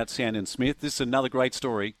Strange about Sandon Smith. This is another great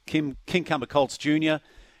story. King Cumber Colts Jr.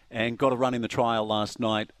 and got a run in the trial last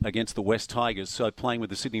night against the West Tigers. So playing with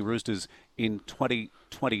the Sydney Roosters in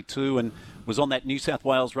 2022 and was on that New South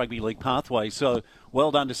Wales Rugby League pathway. So well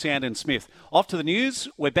done to Sandon Smith. Off to the news.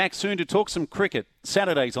 We're back soon to talk some cricket.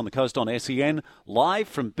 Saturdays on the Coast on SEN, live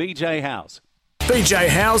from BJ House. BJ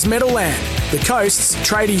House Meadowland, the Coast's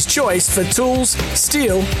tradies' choice for tools,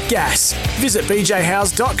 steel, gas. Visit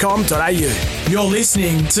bjhouse.com.au. You're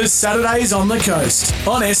listening to Saturdays on the Coast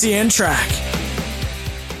on SEN Track.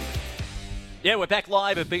 Yeah, we're back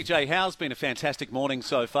live at BJ House. Been a fantastic morning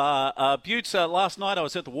so far. Butts, last night I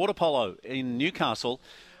was at the water polo in Newcastle.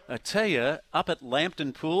 I tell you, up at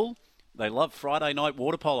Lambton Pool, they love Friday night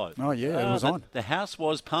water polo. Oh, yeah, it was on. The house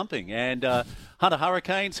was pumping. And Hunter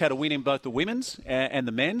Hurricanes had a win in both the women's and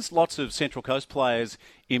the men's. Lots of Central Coast players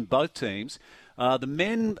in both teams. The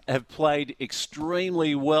men have played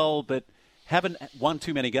extremely well, but haven't won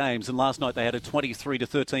too many games. And last night they had a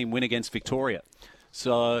 23-13 win against Victoria.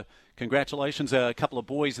 So congratulations, a couple of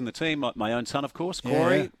boys in the team. My own son, of course,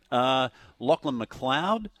 Corey, Lachlan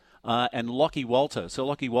McLeod. And Lockie Walter. So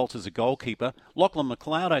Lockie Walter's a goalkeeper. Lachlan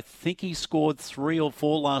McLeod, I think he scored 3 or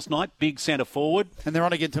 4 last night. Big centre forward. And they're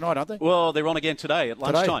on again tonight, aren't they? Well, they're on again today at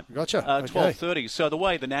lunchtime. Gotcha. 12:30. So the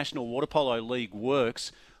way the National Water Polo League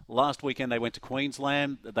works, last weekend they went to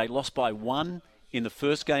Queensland. They lost by 1 in the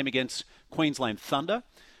first game against Queensland Thunder.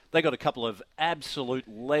 They got a couple of absolute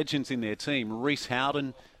legends in their team. Reece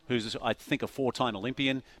Howden, who's, I think, a 4-time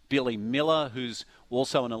Olympian. Billy Miller, who's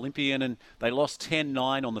also an Olympian. And they lost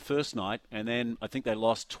 10-9 on the first night. And then I think they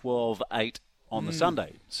lost 12-8 on the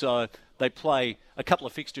Sunday. So they play a couple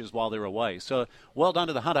of fixtures while they're away. So well done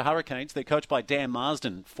to the Hunter Hurricanes. They're coached by Dan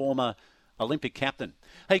Marsden, former Olympic captain.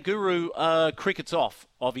 Hey, Guru, cricket's off,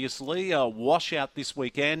 obviously. Washout this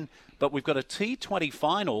weekend. But we've got a T20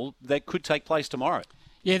 final that could take place tomorrow.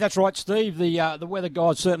 Yeah, that's right, Steve. The weather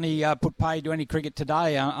guys certainly put paid to any cricket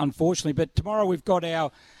today, unfortunately. But tomorrow we've got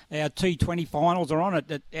our T20 finals are on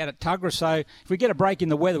out at Tuggerah. So if we get a break in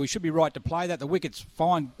the weather, we should be right to play that. The wicket's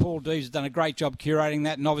fine. Paul Dees has done a great job curating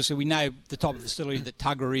that, and obviously we know the type of facility that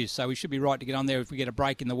Tuggerah is. So we should be right to get on there if we get a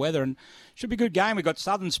break in the weather, and should be a good game. We've got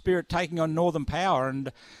Southern Spirit taking on Northern Power,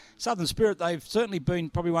 and Southern Spirit, they've certainly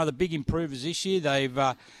been probably one of the big improvers this year. They've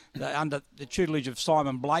under the tutelage of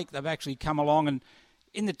Simon Blake, they've actually come along, and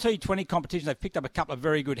in the T20 competition, they've picked up a couple of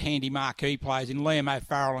very good handy marquee players in Liam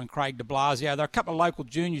O'Farrell and Craig de Blasio. There are a couple of local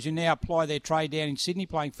juniors who now apply their trade down in Sydney,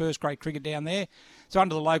 playing first-grade cricket down there. So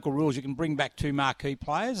under the local rules, you can bring back 2 marquee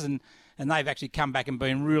players, and they've actually come back and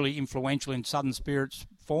been really influential in Southern Spirit's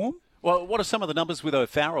form. Well, what are some of the numbers with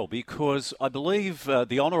O'Farrell? Because I believe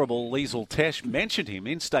the Honourable Liesl Tesh mentioned him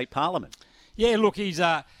in State Parliament. Yeah, look, he's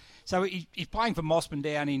playing for Mossman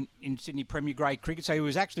down in Sydney Premier Grade Cricket. So he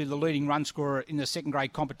was actually the leading run scorer in the second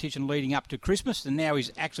grade competition leading up to Christmas, and now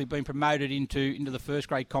he's actually been promoted into the first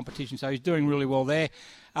grade competition. So he's doing really well there.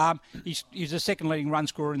 He's the second leading run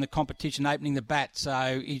scorer in the competition opening the bat.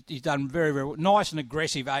 So he's done very, very well. Nice and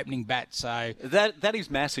aggressive opening bat. So that is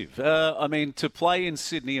massive. I mean, to play in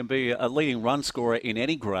Sydney and be a leading run scorer in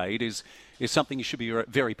any grade is something you should be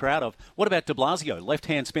very proud of. What about de Blasio,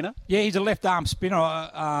 left-hand spinner? Yeah, he's a left-arm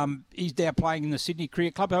spinner. He's now playing in the Sydney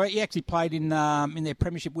Cricket Club. He actually played in their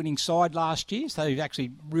premiership-winning side last year, so he's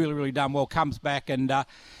actually really, really done well. Comes back, and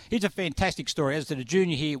he's a fantastic story. As I said, a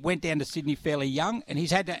junior here, went down to Sydney fairly young, and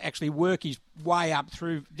he's had to actually work his way up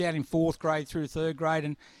through down in 4th grade through 3rd grade,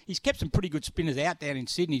 and he's kept some pretty good spinners out down in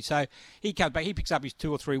Sydney. So he comes back, he picks up his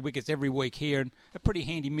 2 or 3 wickets every week here, and a pretty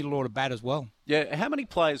handy middle-order bat as well. Yeah, how many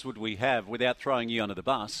players would we have, without throwing you under the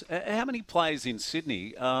bus, how many players in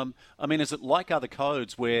Sydney? I mean, is it like other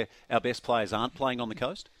codes where our best players aren't playing on the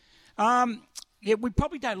coast? Yeah, we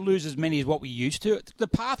probably don't lose as many as what we used to. The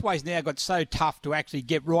pathways now got so tough to actually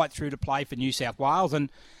get right through to play for New South Wales, and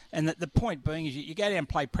the point being is you go down and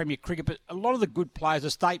play Premier Cricket, but a lot of the good players,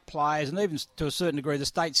 the state players, and even to a certain degree the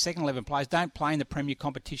state second 11 players don't play in the Premier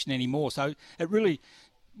competition anymore. So it really,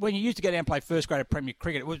 when you used to go down and play first grade of Premier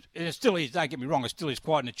Cricket, it still is, don't get me wrong, it still is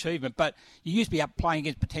quite an achievement, but you used to be up playing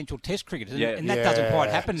against potential test cricketers, and that doesn't quite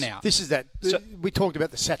happen now. This is that. We talked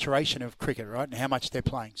about the saturation of cricket, right, and how much they're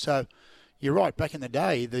playing. So you're right, back in the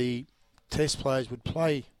day, the test players would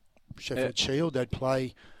play Sheffield Shield, they'd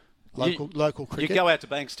play local cricket. You'd go out to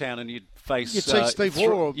Bankstown and you'd face... You'd see Steve Waugh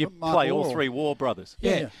or you'd Mark play Waugh. all 3 Waugh brothers.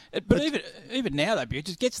 Yeah. But even now, though, it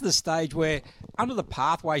just gets to the stage where under the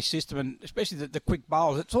pathway system, and especially the quick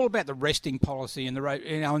bowls, it's all about the resting policy and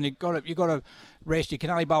and you've got to rest. You can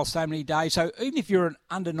only bowl so many days. So even if you're an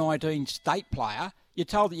under-19 state player, you're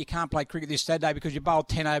told that you can't play cricket this Saturday because you bowled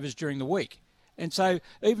 10 overs during the week. And so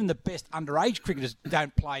even the best underage cricketers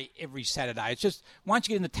don't play every Saturday. It's just once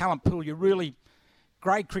you get in the talent pool, you really...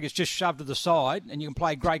 Grade cricket's just shoved to the side, and you can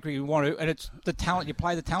play grade cricket if you want to, and it's the talent. You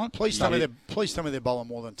play the talent. Please tell me they're bowling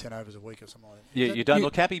more than 10 overs a week or something like that. Yeah, you don't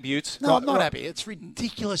look happy, Butts. No, I'm not happy. It's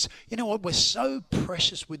ridiculous. You know what? We're so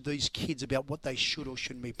precious with these kids about what they should or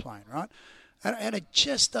shouldn't be playing, right? And it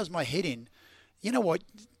just does my head in. You know what?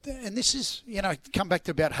 And this is, come back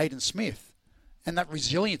to about Hayden Smith and that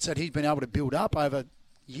resilience that he's been able to build up over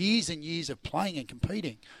years and years of playing and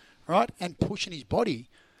competing, right? And pushing his body.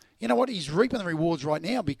 You know what? He's reaping the rewards right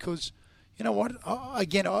now because, you know what?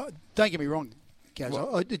 Don't get me wrong, Gaz.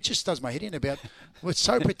 It just does my head in about we're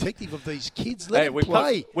so protective of these kids. Let them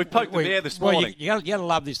play. We poked the bear this morning. You got to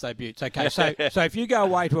love this though, Butts. Okay, so if you go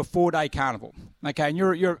away to a 4-day carnival, okay, and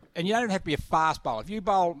you don't have to be a fast bowler. If you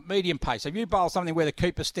bowl medium pace, if you bowl something where the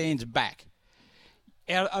keeper stands back,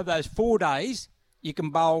 out of those 4 days, you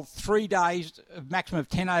can bowl 3 days, a maximum of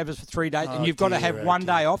 10 overs for 3 days, and you've got to have 1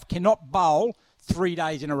 day off. Cannot bowl 3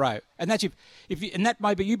 days in a row, and that's if you, and that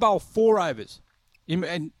maybe you bowl 4 overs,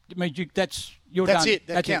 that's you're that's done. It.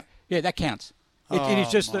 That counts. Yeah, that counts. It is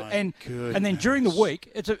just and then during the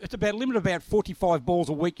week, it's about a limit of about 45 balls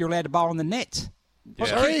a week you're allowed to bowl on the nets. Yeah.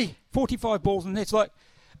 Sorry, 45 balls on the nets. Like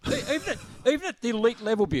even at the elite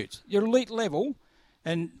level, Butts, your elite level,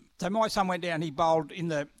 and so my son went down. He bowled in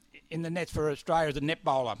the nets for Australia as a net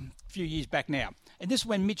bowler a few years back now, and this is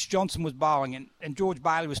when Mitch Johnson was bowling and George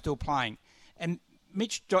Bailey was still playing. And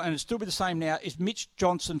it's still be the same now, is Mitch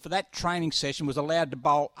Johnson for that training session was allowed to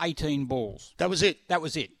bowl 18 balls. That was it.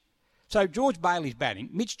 So George Bailey's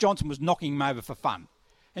batting. Mitch Johnson was knocking him over for fun.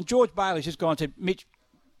 And George Bailey's just gone to Mitch,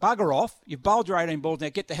 bugger off, you've bowled your 18 balls, now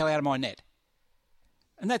get the hell out of my net.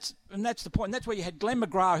 And that's the point. And that's where you had Glenn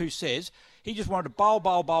McGrath who says he just wanted to bowl,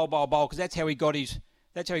 because that's how he got his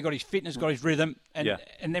fitness, got his rhythm and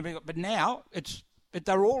everything. But now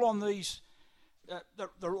they're all on these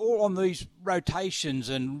they're all on these rotations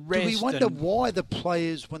and rest. Do we wonder why the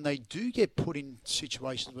players, when they do get put in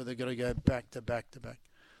situations where they've got to go back to back to back,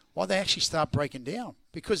 why they actually start breaking down?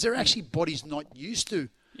 Because their actually body's not used to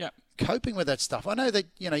coping with that stuff. I know that,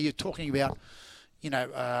 you're talking about,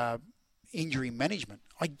 injury management.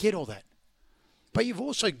 I get all that. But you've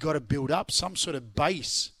also got to build up some sort of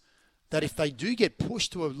base that if they do get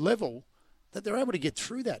pushed to a level, that they're able to get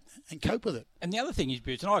through that and cope with it. And the other thing is,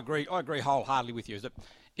 Boots, and I agree wholeheartedly with you,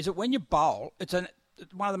 is that when you bowl, it's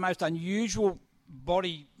one of the most unusual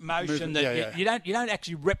body motion that you don't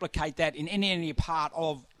actually replicate that in any part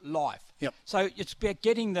of life. Yep. So it's about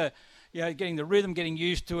getting the rhythm, getting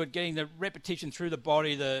used to it, getting the repetition through the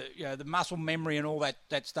body, the muscle memory and all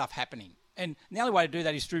that stuff happening. And the only way to do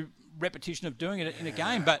that is through repetition of doing it in a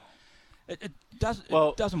game, but it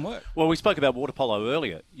doesn't work. Well, we spoke about water polo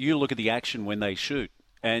earlier. You look at the action when they shoot,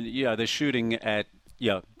 and they're shooting at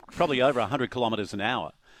probably over 100 kilometres an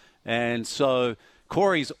hour. And so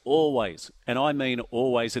Corey's always, and I mean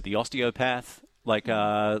always, at the osteopath, like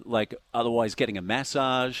otherwise getting a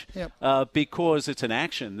massage, because it's an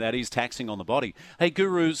action that is taxing on the body. Hey,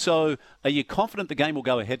 Guru, so are you confident the game will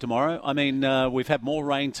go ahead tomorrow? I mean, we've had more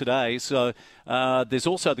rain today, so there's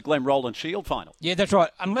also the Glenn Rowland Shield final. Yeah, that's right.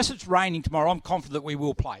 Unless it's raining tomorrow, I'm confident that we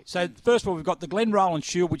will play. So first of all, we've got the Glenn Rowland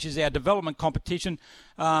Shield, which is our development competition,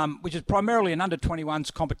 which is primarily an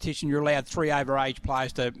under-21s competition. You're allowed 3 over-age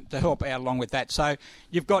players to help out along with that. So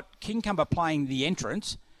you've got Kincumber playing the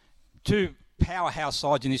entrance, two powerhouse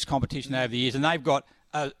sides in this competition over the years, and they've got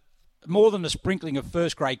more than a sprinkling of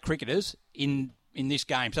first-grade cricketers in this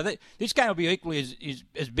game. So this game will be equally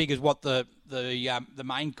as big as what the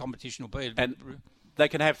main competition will be. And they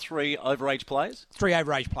can have 3 over-age players? 3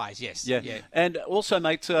 over-age players, yes. Yeah. And also,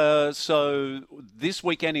 mate, so this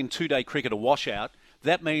weekend in 2-day cricket, a washout,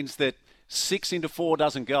 that means that 6 into 4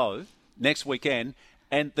 doesn't go next weekend,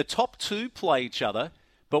 and the top 2 play each other,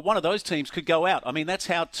 but one of those teams could go out. I mean, that's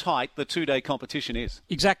how tight the 2-day competition is.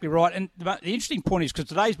 Exactly right. And the interesting point is, because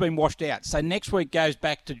today's been washed out, so next week goes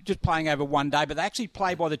back to just playing over 1 day, but they actually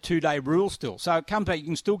play by the 2-day rule still. So it comes back, you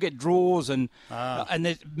can still get draws, and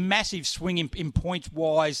there's massive swing in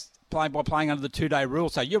points-wise by playing under the 2-day rule.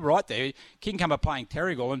 So you're right there. Kincumber playing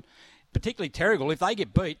Terrigal, and particularly Terrigal, if they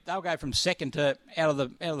get beat, they'll go from second to out of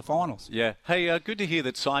the finals. Yeah. Hey, good to hear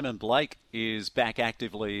that Simon Blake is back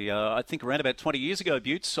actively. I think around about 20 years ago,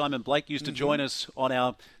 Butts, Simon Blake used to join us on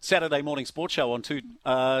our Saturday morning sports show on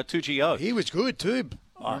 2GO. He was good too.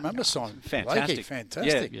 I remember Simon. Fantastic. Blakey,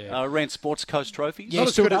 fantastic. Yeah. Ran Sports Coast trophies. Not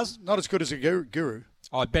as good as a Guru.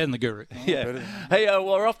 Oh, better than the Guru. Yeah. Hey,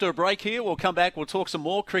 we're off to a break here. We'll come back. We'll talk some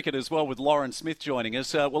more cricket as well with Lauren Smith joining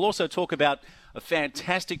us. We'll also talk about a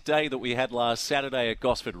fantastic day that we had last Saturday at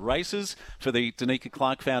Gosford Races for the Danica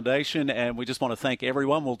Clark Foundation, and we just want to thank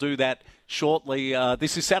everyone. We'll do that shortly.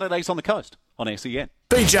 This is Saturdays on the Coast on SEN.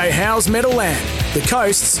 BJ Howes Meadowland, the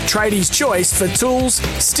Coast's tradies' choice for tools,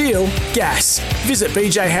 steel, gas. Visit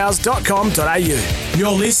bjhowes.com.au.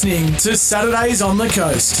 You're listening to Saturdays on the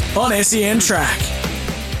Coast on SEN Track.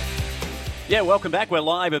 Yeah, welcome back. We're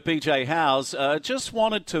live at BJ Howes. Just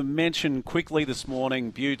wanted to mention quickly this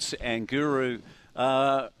morning, Butts and Guru,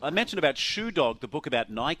 I mentioned about Shoe Dog, the book about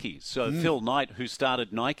Nike. So Phil Knight, who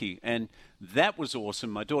started Nike, and that was awesome.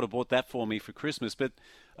 My daughter bought that for me for Christmas. But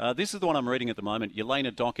this is the one I'm reading at the moment,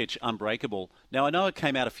 Yelena Dokic, Unbreakable. Now, I know it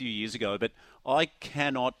came out a few years ago, but I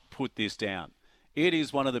cannot put this down. It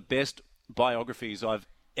is one of the best biographies I've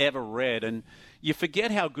ever read, and you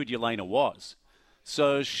forget how good Yelena was.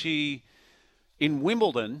 So in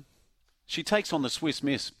Wimbledon, she takes on the Swiss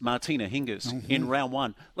Miss, Martina Hingis, in round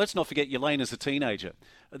 1. Let's not forget Yelena's a teenager.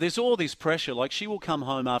 There's all this pressure. Like, she will come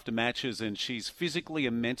home after matches and she's physically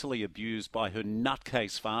and mentally abused by her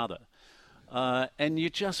nutcase father. And you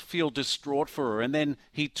just feel distraught for her. And then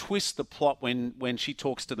he twists the plot when she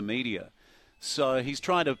talks to the media. So he's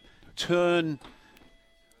trying to turn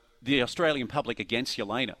the Australian public against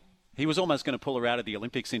Yelena. He was almost going to pull her out of the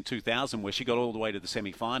Olympics in 2000, where she got all the way to the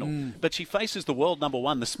semi-final. But she faces the world number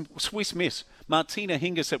 1, the Swiss Miss, Martina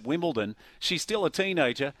Hingis at Wimbledon. She's still a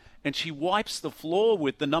teenager, and she wipes the floor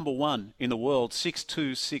with the number 1 in the world,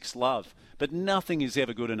 6-2, 6-love. But nothing is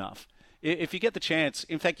ever good enough. If you get the chance,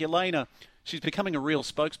 in fact, Yelena, she's becoming a real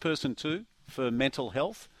spokesperson too for mental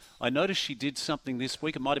health. I noticed she did something this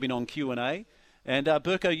week. It might have been on Q&A. And,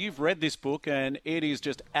 Burko, you've read this book, and it is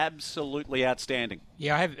just absolutely outstanding.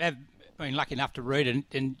 Yeah, I have been lucky enough to read it,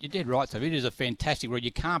 and you did right, so it is a fantastic read.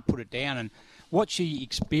 You can't put it down. And what she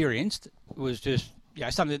experienced was just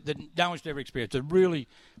something that no one's ever experienced. It's really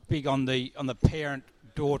big on the parent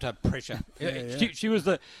daughter pressure. She was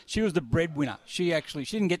the breadwinner. She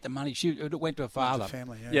didn't get the money. It went to her father.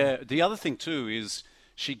 Family. Yeah. The other thing too is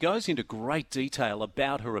she goes into great detail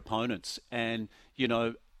about her opponents, and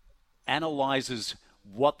analyzes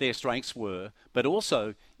what their strengths were, but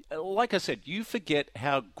also, like I said, you forget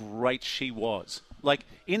how great she was. Like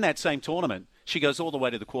in that same tournament, she goes all the way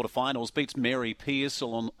to the quarterfinals, beats Mary Pierce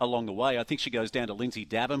along the way. I think she goes down to Lindsay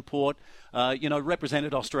Davenport,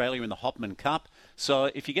 represented Australia in the Hopman Cup.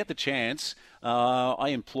 So if you get the chance, I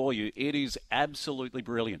implore you, it is absolutely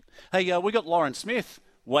brilliant. Hey, we got Lauren Smith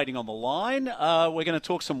waiting on the line. We're going to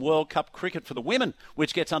talk some World Cup cricket for the women,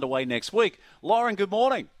 which gets underway next week. Lauren, good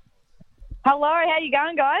morning. Hello, how you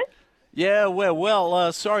going, guys? Yeah,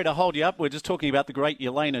 well, sorry to hold you up. We're just talking about the great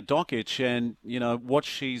Jelena Dokic and, what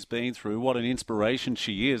she's been through, what an inspiration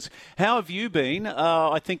she is. How have you been?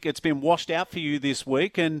 I think it's been washed out for you this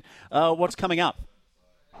week, and what's coming up?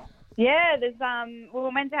 Yeah, there's we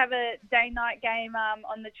were meant to have a day-night game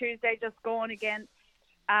on the Tuesday just gone against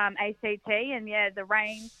ACT, and, the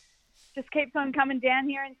rain just keeps on coming down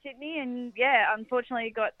here in Sydney, and, unfortunately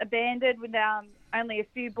it got abandoned with only a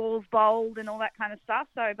few balls bowled and all that kind of stuff.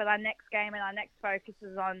 So, but our next game and our next focus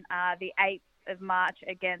is on the 8th of March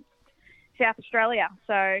against South Australia.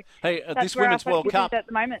 So, hey, that's this where Women's our World focus Cup is at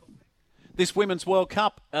the moment. This Women's World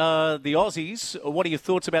Cup, the Aussies, what are your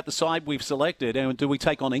thoughts about the side we've selected, and do we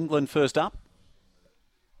take on England first up?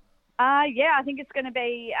 I think it's going to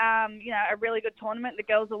be, a really good tournament. The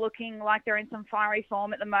girls are looking like they're in some fiery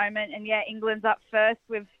form at the moment. And, England's up first.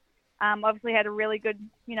 We've obviously had a really good,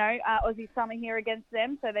 Aussie summer here against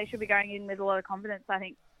them. So they should be going in with a lot of confidence, I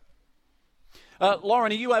think.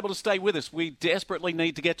 Lauren, are you able to stay with us? We desperately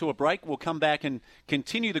need to get to a break. We'll come back and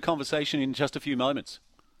continue the conversation in just a few moments.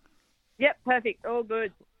 Yep, perfect. All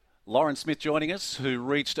good. Lauren Smith joining us, who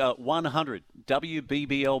reached 100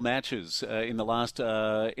 WBBL matches in the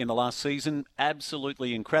last season.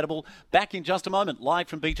 Absolutely incredible. Back in just a moment, live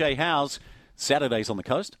from BJ Howe's Saturdays on the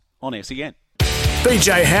Coast on SEN.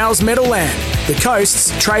 BJ Howe's Meadowland, the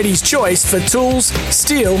Coast's tradies' choice for tools,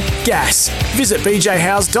 steel, gas. Visit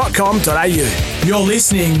bjhowes.com.au. You're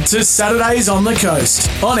listening to Saturdays on the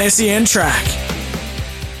Coast on SEN Track.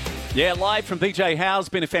 Yeah, live from BJ Howe's.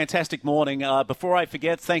 Been a fantastic morning. Before I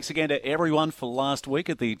forget, thanks again to everyone for last week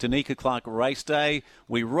at the Danica Clark Race Day.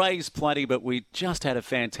 We raised plenty, but we just had a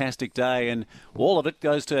fantastic day, and all of it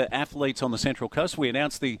goes to athletes on the Central Coast. We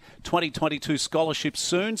announced the 2022 scholarships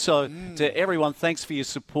soon, so to everyone, thanks for your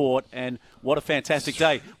support, and what a fantastic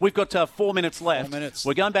day. We've got 4 minutes left. 4 minutes.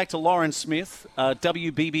 We're going back to Lauren Smith,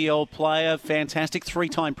 WBBL player, fantastic,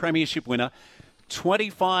 3-time premiership winner,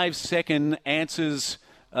 25-second answers...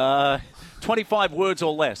 25 words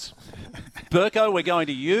or less. Burko, we're going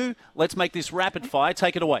to you. Let's make this rapid fire.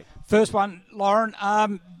 Take it away. First one, Lauren.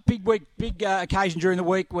 Big week, big occasion during the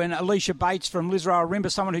week when Alicia Bates from Lisrael Rimba,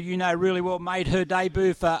 someone who you know really well, made her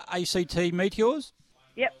debut for ACT Meteors.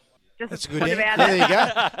 Yep. That's a good answer. There you go.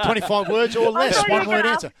 25 words or less. One word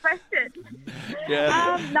answer.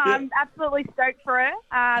 No, I'm absolutely stoked for her.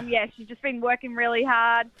 She's just been working really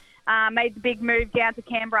hard. Made the big move down to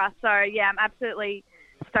Canberra. So, I'm absolutely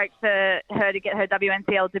stoked for her to get her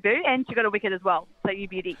WNCL debut, and she got a wicket as well. So you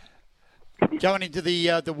beauty. Going into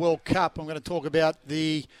the World Cup, I'm going to talk about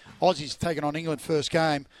the Aussies taking on England first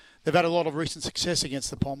game. They've had a lot of recent success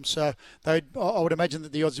against the Poms, so I would imagine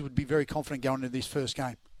that the Aussies would be very confident going into this first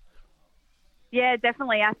game. Yeah,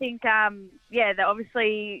 definitely. I think, they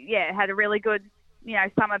obviously, had a really good,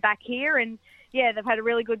 summer back here, and they've had a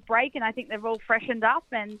really good break, and I think they've all freshened up,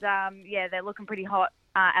 and they're looking pretty hot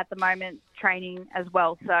at the moment, training as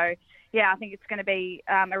well. So, I think it's going to be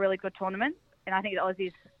a really good tournament, and I think the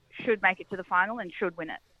Aussies should make it to the final and should win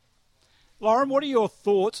it. Lauren, what are your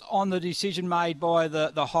thoughts on the decision made by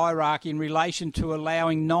the hierarchy in relation to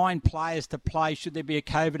allowing 9 players to play should there be a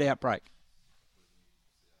COVID outbreak?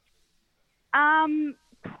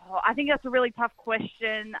 I think that's a really tough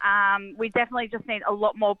question. We definitely just need a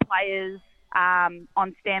lot more players on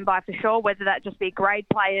standby for sure, whether that just be grade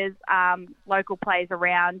players, local players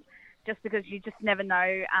around, just because you just never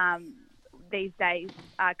know these days.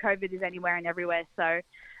 COVID is anywhere and everywhere. So,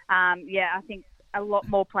 I think a lot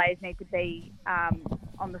more players need to be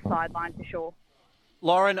on the sideline for sure.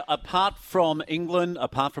 Lauren, apart from England,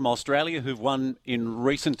 apart from Australia, who've won in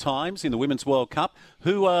recent times in the Women's World Cup,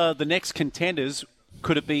 who are the next contenders?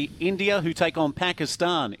 Could it be India, who take on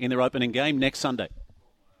Pakistan in their opening game next Sunday?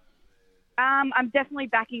 I'm definitely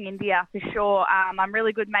backing India for sure. I'm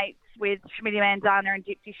really good mates with Smriti Mandana and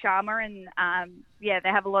Dipti Sharma, and they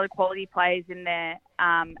have a lot of quality players in their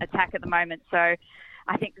attack at the moment. So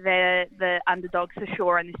I think they're the underdogs for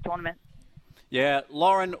sure in this tournament. Yeah,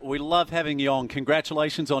 Lauren, we love having you on.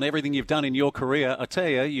 Congratulations on everything you've done in your career. I tell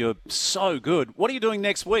you, you're so good. What are you doing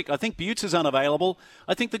next week? I think Butts is unavailable.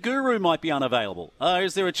 I think the Guru might be unavailable.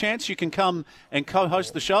 Is there a chance you can come and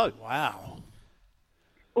co-host the show? Wow.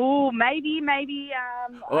 Oh, maybe.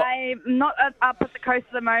 I'm not up at the coast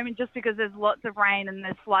at the moment just because there's lots of rain and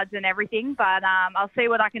there's floods and everything, but I'll see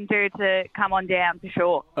what I can do to come on down for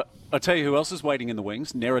sure. I'll tell you who else is waiting in the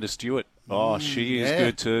wings, Nerida Stewart. Oh, she is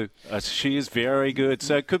good too. She is very good.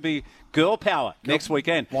 So it could be girl power next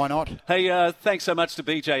weekend. Why not? Hey, thanks so much to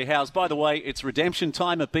BJ Howes. By the way, it's redemption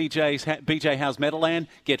time at BJ Howes Meadowland.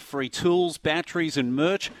 Get free tools, batteries and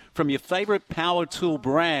merch from your favourite power tool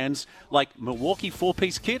brands like Milwaukee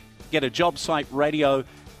 4-piece kit. Get a job site radio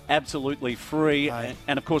absolutely free. Hey.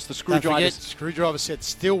 And, of course, the Don't forget, screwdrivers. screwdriver set,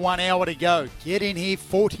 still 1 hour to go. Get in here,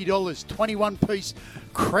 $40, 21-piece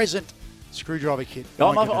Crescent screwdriver kit.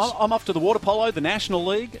 I'm off to the water polo, the National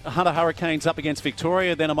League. Hunter Hurricanes up against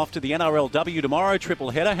Victoria. Then I'm off to the NRLW tomorrow, triple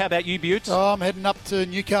header. How about you, Butts? Oh, I'm heading up to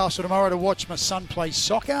Newcastle tomorrow to watch my son play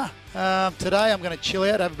soccer. Today I'm going to chill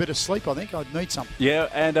out, have a bit of sleep, I think. I'd need something. Yeah,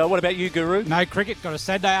 and what about you, Guru? No cricket, got a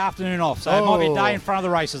Saturday afternoon off, so it might be a day in front of the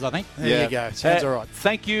races, I think. There you go. Sounds all right.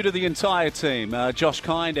 Thank you to the entire team. Josh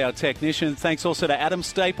Kind, our technician. Thanks also to Adam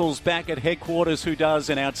Staples back at headquarters, who does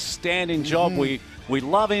an outstanding job. We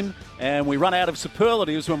love him, and we run out of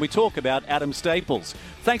superlatives when we talk about Adam Staples.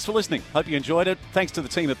 Thanks for listening. Hope you enjoyed it. Thanks to the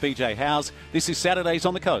team at BJ Howes. This is Saturdays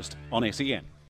on the Coast on SEN.